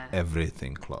 and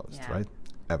everything closed, right?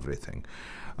 Everything.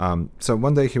 So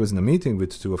one day he was in a meeting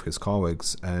with two of his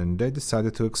colleagues, and they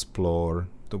decided to explore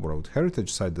the World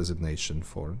Heritage Site designation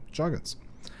for Joggins.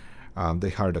 They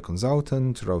hired a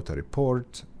consultant, wrote a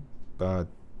report, but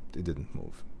it didn't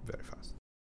move very fast.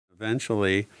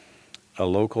 Eventually, a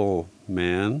local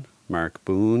man, Mark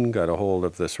Boone, got a hold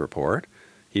of this report.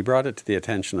 He brought it to the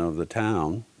attention of the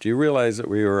town. Do you realize that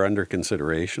we were under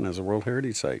consideration as a World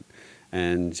Heritage Site?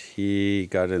 And he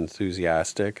got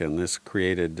enthusiastic, and this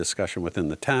created discussion within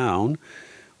the town,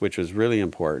 which was really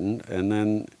important. And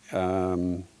then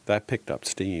that picked up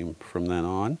steam from then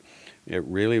on. It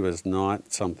really was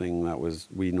not something that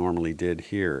we normally did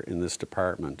here in this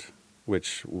department,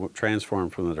 which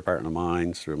transformed from the Department of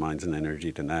Mines through Mines and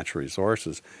Energy to Natural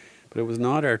Resources. But it was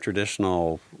not our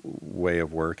traditional way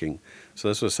of working. So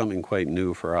this was something quite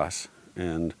new for us.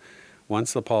 And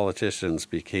once the politicians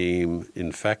became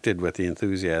infected with the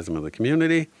enthusiasm of the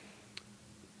community,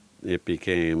 it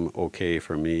became okay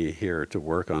for me here to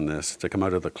work on this, to come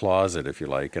out of the closet, if you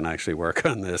like, and actually work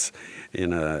on this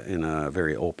in a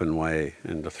very open way,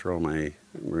 and to throw my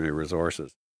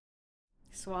resources.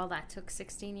 So all that took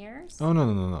 16 years? Oh,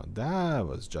 no. That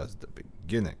was just the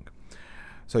beginning.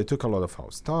 So it took a lot of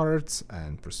false starts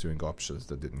and pursuing options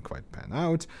that didn't quite pan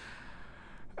out,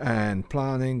 and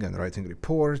planning and writing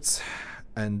reports,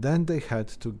 and then they had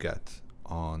to get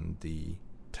on the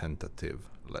tentative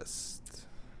list.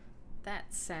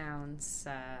 That sounds,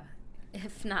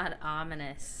 if not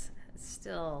ominous,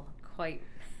 still quite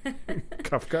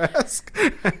Kafkaesque.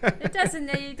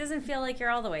 It doesn't feel like you're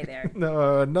all the way there.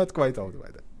 No, not quite all the way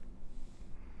there.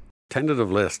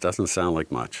 Tentative list doesn't sound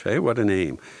like much. Hey, what a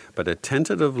name. But a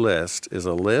tentative list is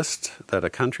a list that a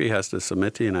country has to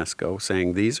submit to UNESCO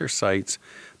saying these are sites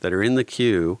that are in the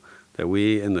queue that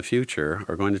we in the future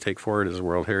are going to take forward as a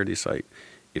World Heritage Site.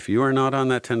 If you are not on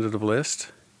that tentative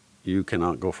list, you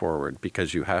cannot go forward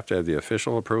because you have to have the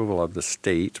official approval of the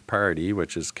state party,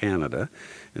 which is Canada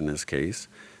in this case.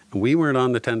 And we weren't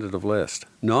on the tentative list.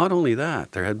 Not only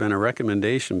that, there had been a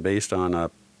recommendation based on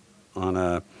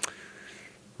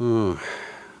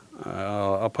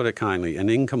I'll put it kindly, an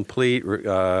incomplete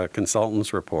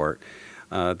consultant's report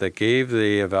that gave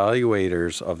the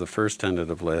evaluators of the first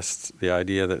tentative list the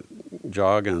idea that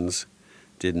Joggins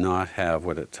did not have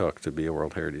what it took to be a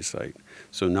World Heritage Site.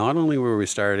 So not only were we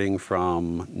starting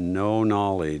from no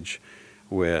knowledge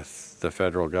with the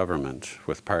federal government,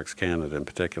 with Parks Canada in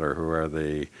particular, who are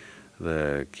the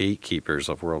gatekeepers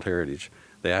of World Heritage,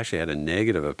 they actually had a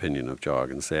negative opinion of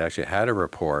Joggins. They actually had a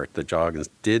report that Joggins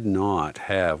did not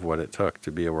have what it took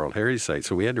to be a World Heritage Site.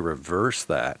 So we had to reverse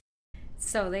that.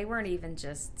 So they weren't even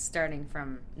just starting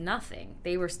from nothing.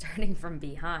 They were starting from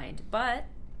behind. But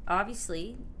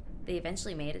obviously they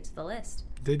eventually made it to the list.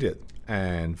 They did.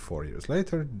 And 4 years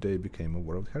later, they became a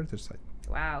World Heritage Site.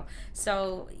 Wow.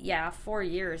 So, yeah, 4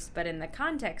 years. But in the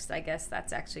context, I guess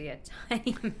that's actually a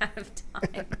tiny amount of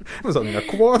time. It was only a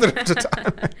quarter of the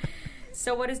time.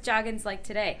 So what is Joggins like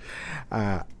today?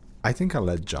 I think I'll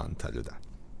let John tell you that.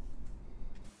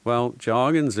 Well,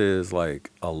 Joggins is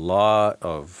like a lot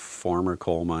of former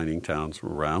coal mining towns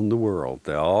around the world.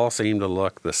 They all seem to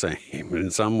look the same in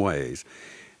some ways,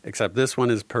 except this one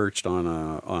is perched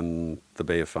on the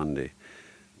Bay of Fundy.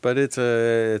 But it's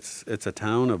a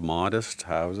town of modest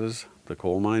houses. The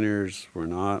coal miners were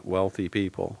not wealthy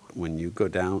people. When you go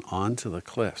down onto the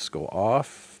cliffs, go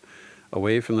off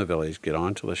away from the village, get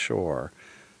onto the shore,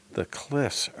 the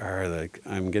cliffs are like,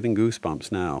 I'm getting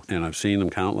goosebumps now, and I've seen them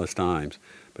countless times.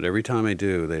 But every time I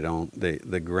do,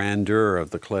 the grandeur of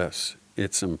the cliffs,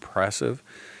 it's impressive.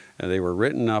 And they were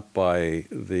written up by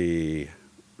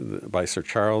Sir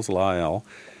Charles Lyell,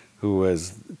 who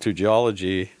was to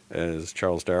geology as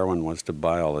Charles Darwin was to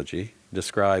biology,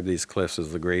 described these cliffs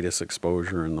as the greatest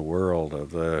exposure in the world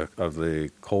of the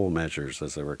coal measures,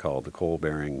 as they were called, the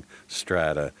coal-bearing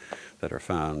strata that are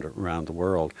found around the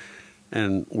world.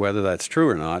 And whether that's true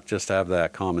or not, just to have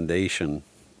that commendation,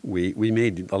 we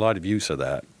made a lot of use of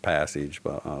that passage,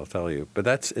 but I'll tell you. But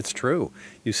it's true.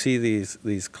 You see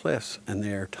these cliffs, and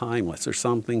they're timeless. There's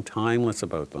something timeless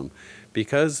about them.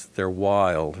 Because they're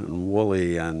wild and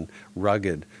woolly and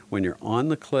rugged, when you're on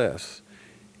the cliffs,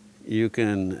 you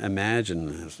can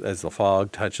imagine, as the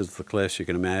fog touches the cliffs, you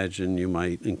can imagine you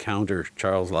might encounter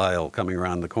Charles Lyell coming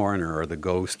around the corner, or the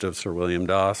ghost of Sir William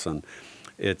Dawson.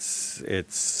 It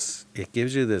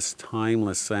gives you this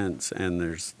timeless sense, and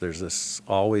there's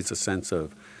always a sense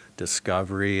of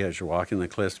discovery as you're walking the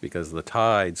cliffs, because the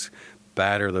tides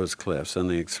batter those cliffs and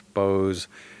they expose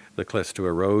the cliffs to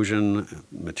erosion.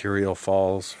 Material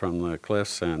falls from the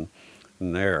cliffs, and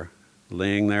there,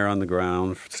 laying there on the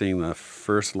ground, seeing the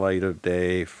first light of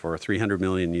day for 300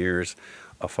 million years,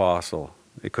 a fossil.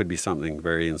 It could be something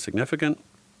very insignificant,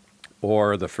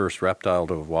 or the first reptile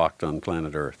to have walked on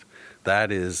planet Earth.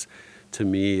 That is, to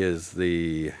me, is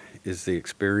the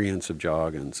experience of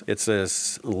Joggins. It's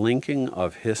this linking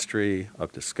of history,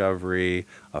 of discovery,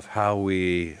 of how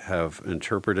we have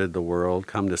interpreted the world,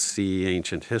 come to see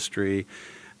ancient history,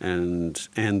 and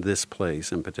this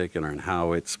place in particular, and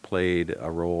how it's played a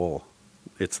role.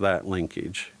 It's that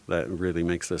linkage that really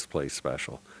makes this place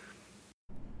special.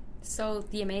 So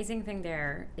the amazing thing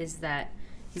there is that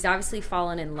he's obviously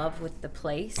fallen in love with the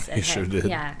place. And He sure did.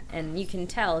 Yeah, and you can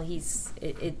tell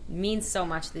it means so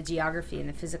much, the geography and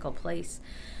the physical place.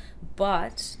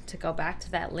 But to go back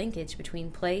to that linkage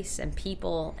between place and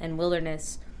people and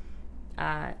wilderness,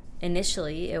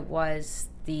 initially it was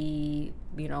the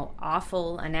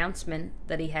awful announcement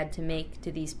that he had to make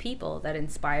to these people that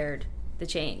inspired the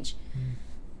change.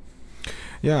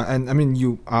 Yeah, and I mean,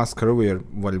 you asked earlier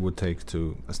what it would take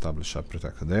to establish a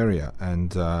protected area,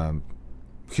 and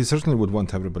he certainly would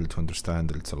want everybody to understand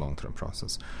that it's a long-term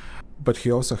process. But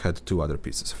he also had two other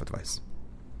pieces of advice.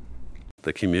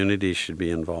 The community should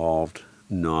be involved,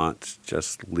 not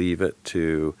just leave it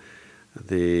to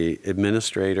the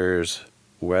administrators,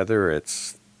 whether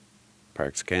it's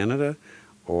Parks Canada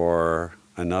or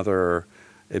another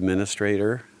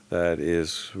administrator that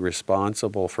is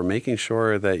responsible for making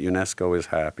sure that UNESCO is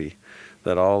happy,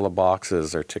 that all the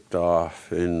boxes are ticked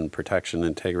off in protection,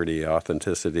 integrity,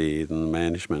 authenticity, and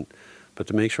management, but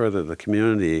to make sure that the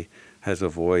community has a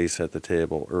voice at the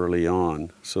table early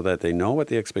on, so that they know what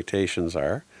the expectations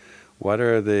are. What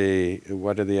are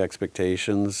the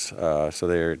expectations,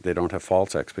 so they don't have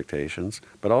false expectations,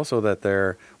 but also that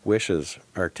their wishes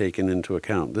are taken into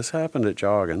account. This happened at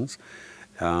Joggins,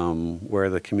 where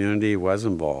the community was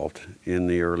involved in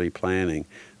the early planning.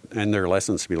 And there are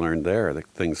lessons to be learned there, that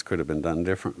things could have been done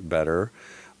better.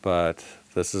 But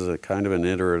this is a kind of an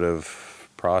iterative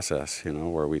process,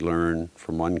 where we learn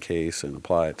from one case and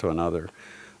apply it to another.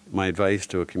 My advice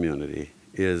to a community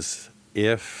is,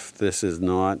 if this is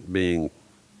not being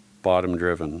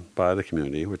bottom-driven by the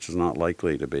community, which is not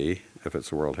likely to be if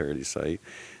it's a World Heritage Site,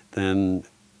 then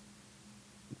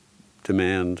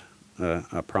demand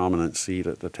a prominent seat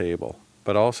at the table.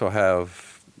 But also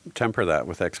temper that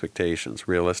with expectations,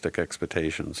 realistic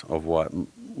expectations of what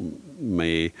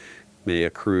may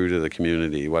accrue to the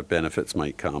community, what benefits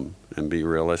might come, and be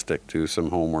realistic, do some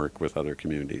homework with other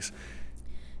communities.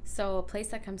 So a place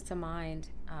that comes to mind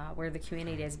where the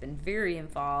community has been very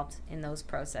involved in those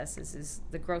processes is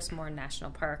the Grossmoor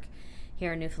National Park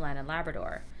here in Newfoundland and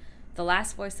Labrador. The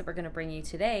last voice that we're going to bring you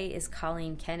today is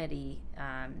Colleen Kennedy,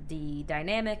 the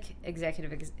dynamic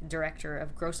executive director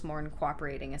of Grossmorn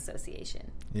Cooperating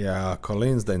Association. Yeah,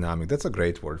 Colleen's dynamic. That's a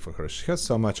great word for her. She has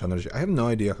so much energy. I have no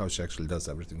idea how she actually does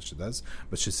everything she does,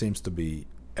 but she seems to be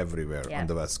everywhere on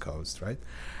the West Coast, right?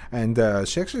 And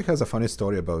she actually has a funny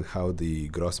story about how the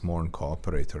Grossmorn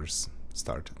Cooperators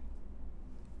started.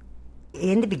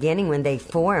 In the beginning, when they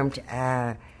formed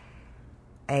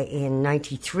in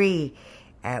 93,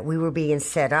 we were being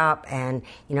set up, and,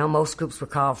 most groups were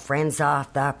called Friends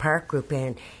Off the Park Group.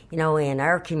 And, in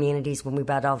our communities, when we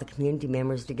brought all the community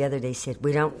members together, they said,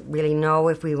 we don't really know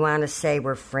if we want to say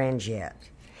we're friends yet.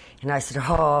 And I said,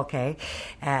 oh, okay.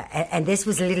 And this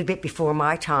was a little bit before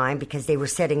my time, because they were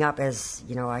setting up as,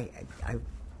 I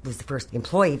was the first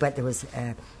employee, but there was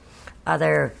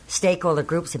other stakeholder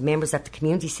groups of members of the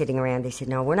community sitting around. They said,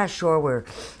 no, we're not sure we're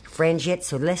friends yet,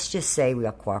 so let's just say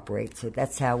we'll cooperate. So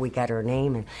that's how we got our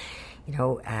name.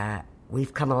 And,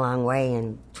 we've come a long way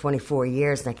in 24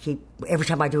 years. And every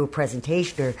time I do a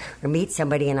presentation or meet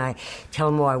somebody and I tell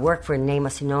them who I work for and name, I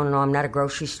say, no, I'm not a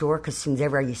grocery store, because as soon as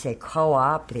ever you say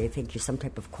co-op, they think you're some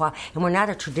type of co-op. And we're not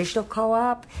a traditional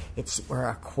co-op. We're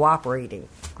a cooperating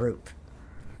group.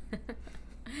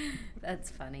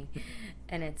 That's funny.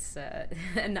 And it's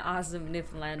an awesome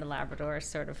Newfoundland and Labrador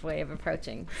sort of way of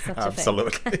approaching such a thing.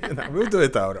 Absolutely. We'll do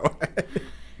it our way.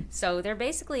 So they're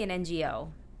basically an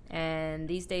NGO. And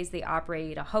these days they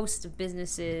operate a host of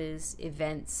businesses,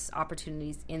 events,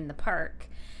 opportunities in the park.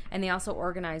 And they also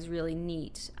organize really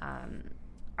neat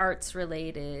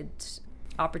arts-related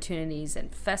opportunities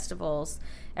and festivals,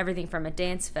 everything from a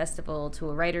dance festival to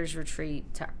a writer's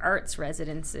retreat to arts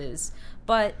residences,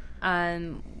 but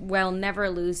while never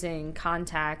losing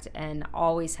contact and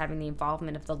always having the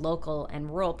involvement of the local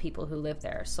and rural people who live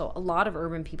there. So a lot of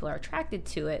urban people are attracted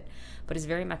to it, but it's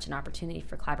very much an opportunity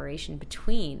for collaboration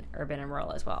between urban and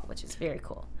rural as well, which is very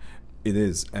cool. It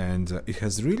is, and it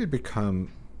has really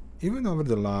become, even over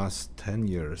the last 10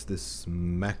 years, this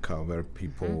mecca where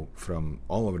people from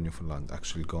all over Newfoundland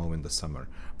actually go in the summer,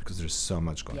 because there's so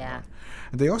much going on.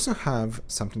 And they also have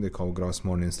something they call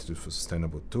Grossmorn Institute for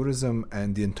Sustainable Tourism,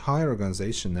 and the entire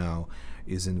organization now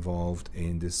is involved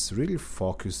in this really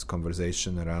focused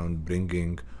conversation around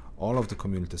bringing all of the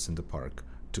communities in the park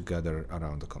together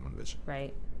around the common vision.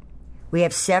 Right. We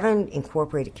have 7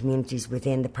 incorporated communities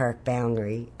within the park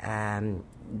boundary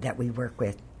that we work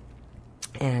with.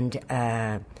 And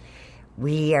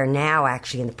we are now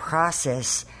actually in the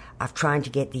process of trying to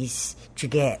get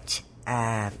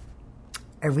a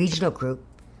regional group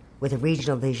with a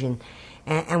regional vision.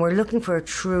 And we're looking for a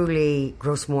truly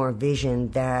Grossmorn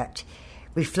vision that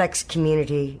reflects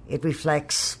community. It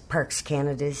reflects Parks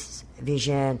Canada's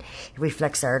vision. It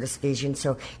reflects artists' vision.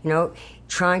 So,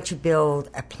 trying to build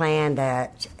a plan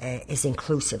that is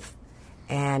inclusive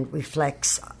and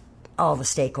reflects all the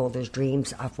stakeholders'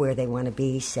 dreams of where they want to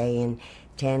be, say, in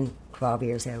 10, 12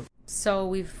 years out. So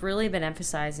we've really been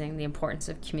emphasizing the importance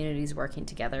of communities working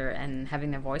together and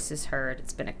having their voices heard.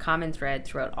 It's been a common thread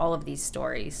throughout all of these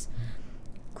stories.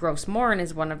 Grossmorn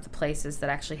is one of the places that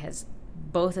actually has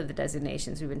both of the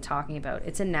designations we've been talking about.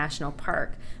 It's a national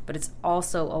park, but it's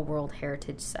also a World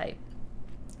Heritage Site.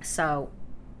 So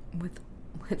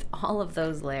with all of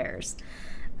those layers,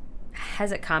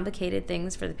 has it complicated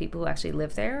things for the people who actually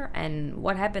live there, and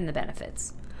what have been the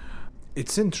benefits?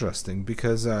 It's interesting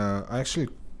because I actually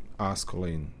asked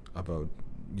Colleen about,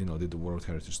 did the World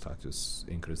Heritage status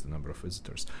increase the number of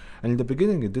visitors? And in the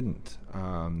beginning it didn't.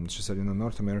 She said,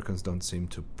 North Americans don't seem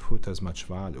to put as much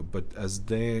value, but as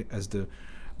the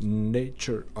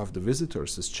nature of the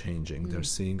visitors is changing, they're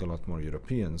seeing a lot more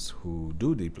Europeans who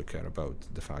do deeply care about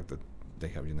the fact that they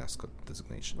have UNESCO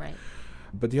designation. Right.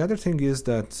 But the other thing is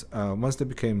that once they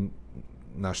became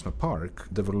national park,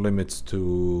 there were limits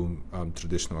to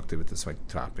traditional activities like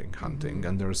trapping, hunting,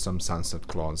 and there are some sunset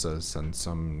clauses and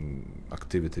some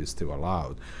activities still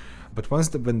allowed. But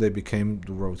when they became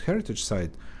the World Heritage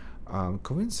Site,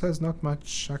 Colleen says not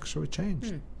much actually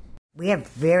changed. We have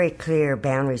very clear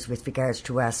boundaries with regards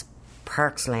to us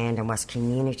parks land and what's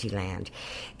community land.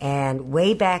 And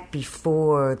way back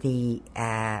before the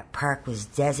park was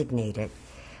designated,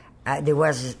 there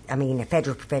was, a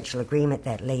federal provincial agreement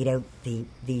that laid out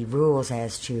the rules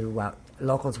as to what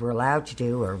locals were allowed to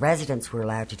do or residents were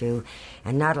allowed to do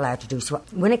and not allowed to do. So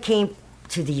when it came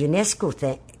to the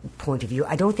UNESCO point of view,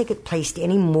 I don't think it placed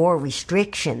any more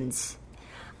restrictions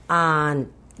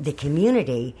on the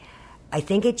community. I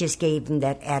think it just gave them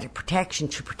that added protection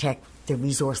to protect the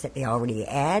resource that they already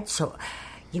had. So,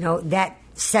 that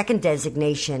second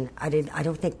designation, I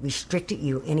don't think restricted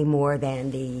you any more than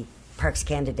the Parks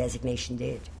Canada designation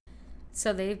did.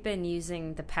 So they've been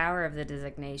using the power of the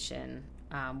designation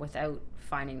without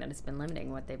finding that it's been limiting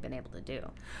what they've been able to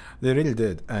do. They really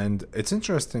did. And it's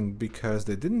interesting because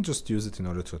they didn't just use it in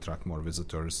order to attract more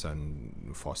visitors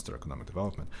and foster economic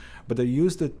development, but they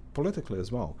used it politically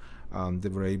as well. They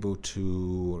were able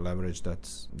to leverage that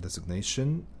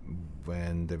designation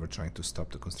when they were trying to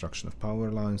stop the construction of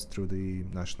power lines through the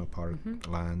national park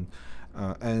land.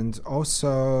 And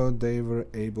also they were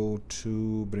able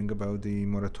to bring about the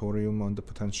moratorium on the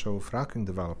potential fracking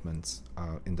developments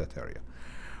in that area.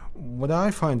 What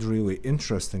I find really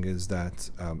interesting is that,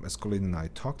 as Colleen and I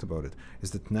talked about it,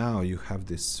 is that now you have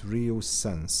this real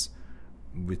sense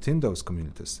within those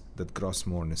communities that Gros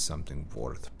Morne is something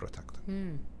worth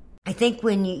protecting. I think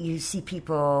when you see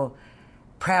people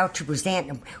proud to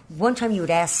present, one time you would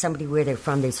ask somebody where they're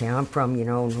from, they'd say, I'm from,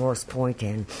 North Point,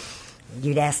 and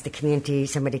you'd ask the community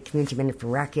member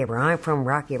from Rocky River, I'm from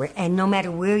Rocky River, and no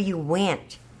matter where you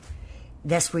went,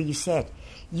 that's where you said.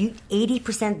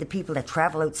 80% of the people that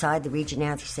travel outside the region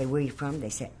now, they say, where are you from? They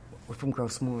say, we're from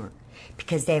Gros Morne.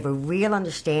 Because they have a real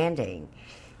understanding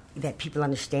that people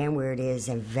understand where it is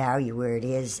and value where it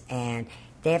is, and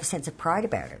they have a sense of pride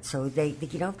about it. So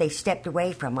they stepped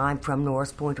away from, I'm from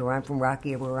North Point, or I'm from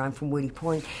Rocky River, or I'm from Woody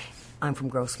Point, I'm from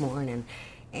Gros Morne.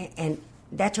 And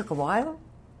that took a while,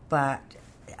 but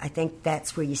I think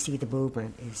that's where you see the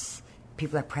movement, is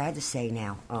people are proud to say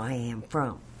now, I am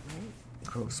from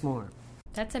Gros Morne.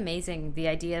 That's amazing, the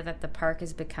idea that the park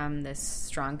has become this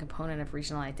strong component of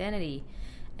regional identity.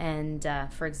 And,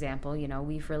 for example,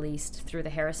 we've released through the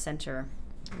Harris Centre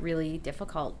really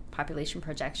difficult population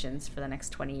projections for the next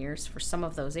 20 years for some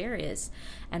of those areas.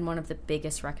 And one of the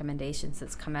biggest recommendations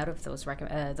that's come out of those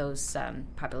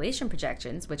population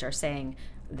projections, which are saying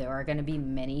there are going to be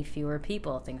many fewer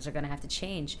people, things are going to have to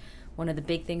change. One of the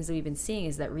big things that we've been seeing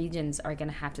is that regions are going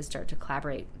to have to start to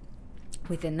collaborate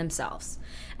within themselves,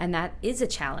 and that is a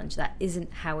challenge. That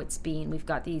isn't how it's been. We've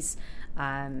got these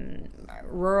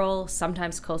rural,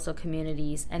 sometimes coastal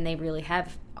communities, and they really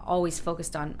have always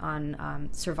focused on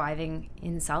surviving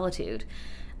in solitude,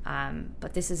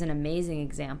 but this is an amazing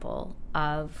example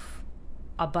of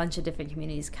a bunch of different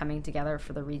communities coming together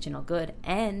for the regional good.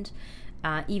 And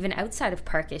even outside of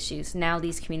park issues, now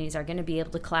these communities are going to be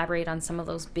able to collaborate on some of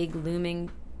those big looming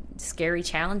scary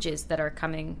challenges that are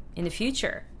coming in the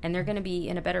future, and they're going to be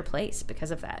in a better place because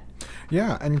of that.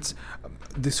 Yeah, and it's,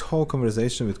 this whole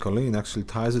conversation with Colleen actually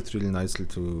ties it really nicely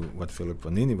to what Philip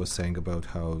Vanini was saying about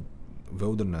how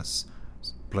wilderness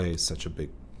plays such a big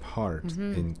part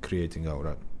in creating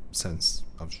our sense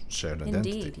of shared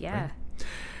identity. Indeed, yeah. Right?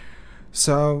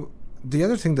 So the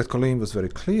other thing that Colleen was very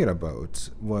clear about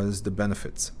was the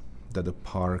benefits that the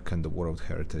park and the World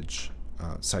Heritage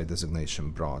Site designation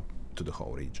brought to the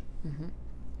whole region.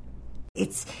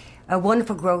 It's a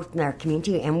wonderful growth in our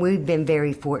community, and we've been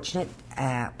very fortunate.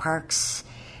 Parks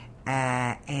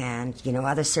and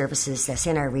other services that's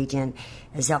in our region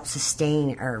has helped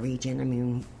sustain our region. I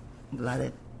mean, a lot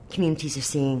of communities are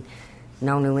seeing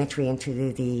no new entry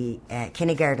into the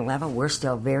kindergarten level. We're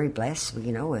still very blessed,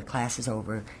 with classes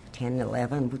over 10 and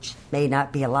 11, which may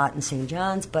not be a lot in St.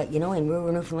 John's, but in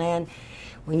rural Newfoundland,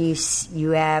 when you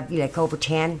have like over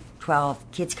 10,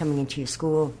 12 kids coming into your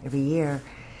school every year,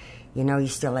 you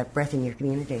still have breath in your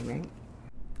community, right?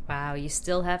 Wow, you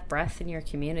still have breath in your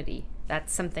community.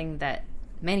 That's something that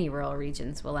many rural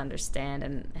regions will understand,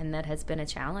 and that has been a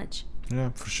challenge. Yeah,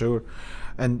 for sure.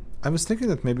 And I was thinking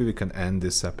that maybe we can end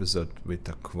this episode with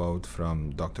a quote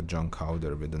from Dr. John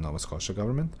Cowder with the Nova Scotia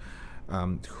government,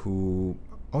 who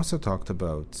also talked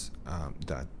about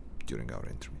that during our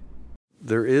interview.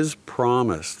 There is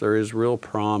promise, there is real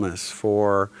promise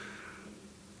for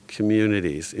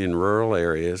communities in rural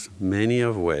areas, many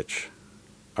of which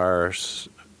are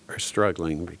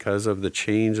struggling because of the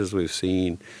changes we've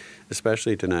seen,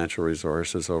 especially to natural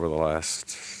resources over the last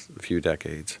few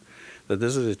decades. That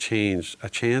this is a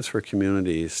chance for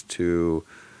communities to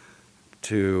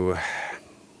you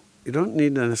don't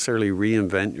need to necessarily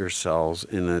reinvent yourselves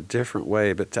in a different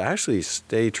way, but to actually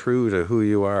stay true to who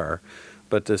you are,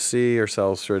 but to see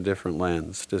yourselves through a different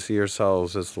lens, to see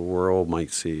yourselves as the world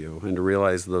might see you, and to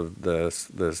realize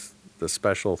the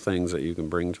special things that you can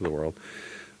bring to the world.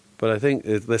 But I think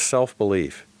this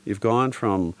self-belief, you've gone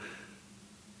from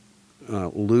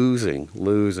losing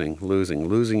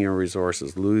your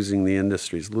resources, losing the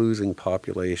industries, losing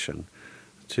population,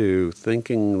 to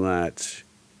thinking that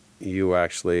you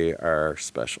actually are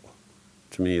special.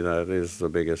 To me, that is the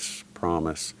biggest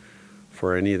promise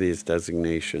for any of these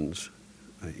designations,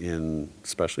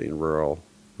 especially in rural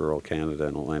Canada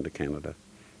and Atlantic Canada.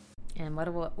 And what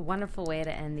a wonderful way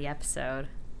to end the episode.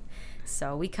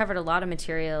 So we covered a lot of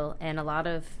material and a lot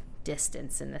of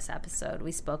distance in this episode.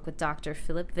 We spoke with Dr.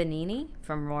 Philip Vanini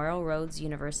from Royal Roads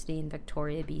University in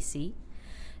Victoria, BC,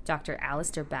 Dr.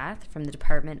 Alistair Bath from the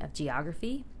Department of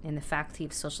Geography in the Faculty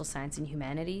of Social Science and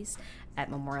Humanities at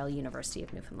Memorial University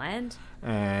of Newfoundland.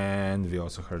 And we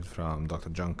also heard from Dr.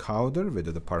 John Cowder with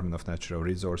the Department of Natural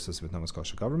Resources with Nova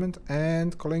Scotia Government,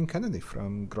 and Colleen Kennedy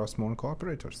from Grossmorn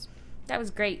Cooperators. That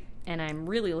was great, and I'm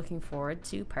really looking forward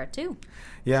to part 2.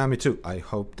 Yeah, me too. I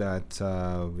hope that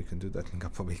we can do that in a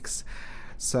couple of weeks.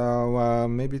 So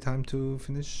maybe time to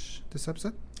finish this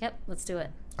episode? Yep, let's do it.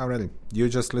 Alrighty. You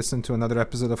just listened to another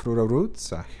episode of Rural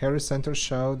Roots, a Harris Center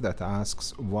show that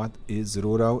asks what is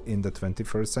rural in the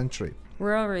 21st century.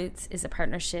 Rural Roots is a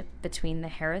partnership between the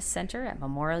Harris Center at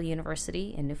Memorial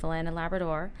University in Newfoundland and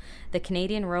Labrador, the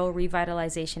Canadian Rural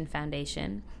Revitalization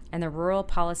Foundation, and the Rural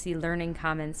Policy Learning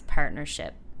Commons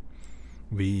Partnership.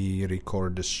 We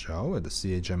record the show at the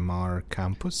CHMR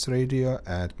campus radio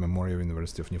at Memorial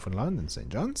University of Newfoundland in St.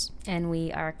 John's. And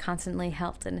we are constantly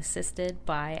helped and assisted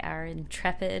by our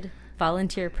intrepid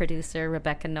volunteer producer,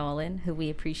 Rebecca Nolan, who we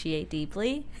appreciate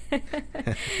deeply.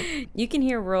 You can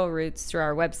hear Rural Roots through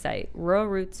our website,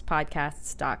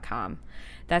 ruralrootspodcasts.com.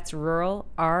 That's rural,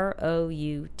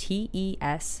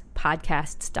 ROUTES,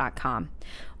 podcasts.com.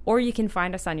 Or you can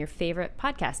find us on your favorite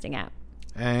podcasting app.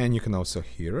 And you can also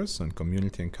hear us on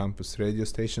community and campus radio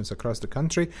stations across the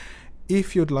country.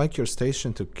 If you'd like your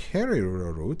station to carry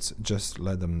Rural Roots, just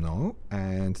let them know,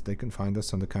 and they can find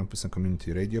us on the Campus and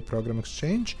Community Radio Program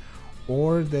Exchange,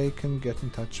 or they can get in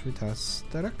touch with us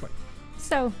directly.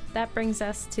 So that brings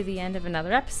us to the end of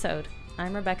another episode.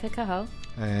 I'm Rebecca Cahoe.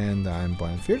 And I'm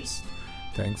Brian Fierce.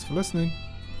 Thanks for listening.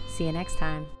 See you next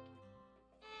time.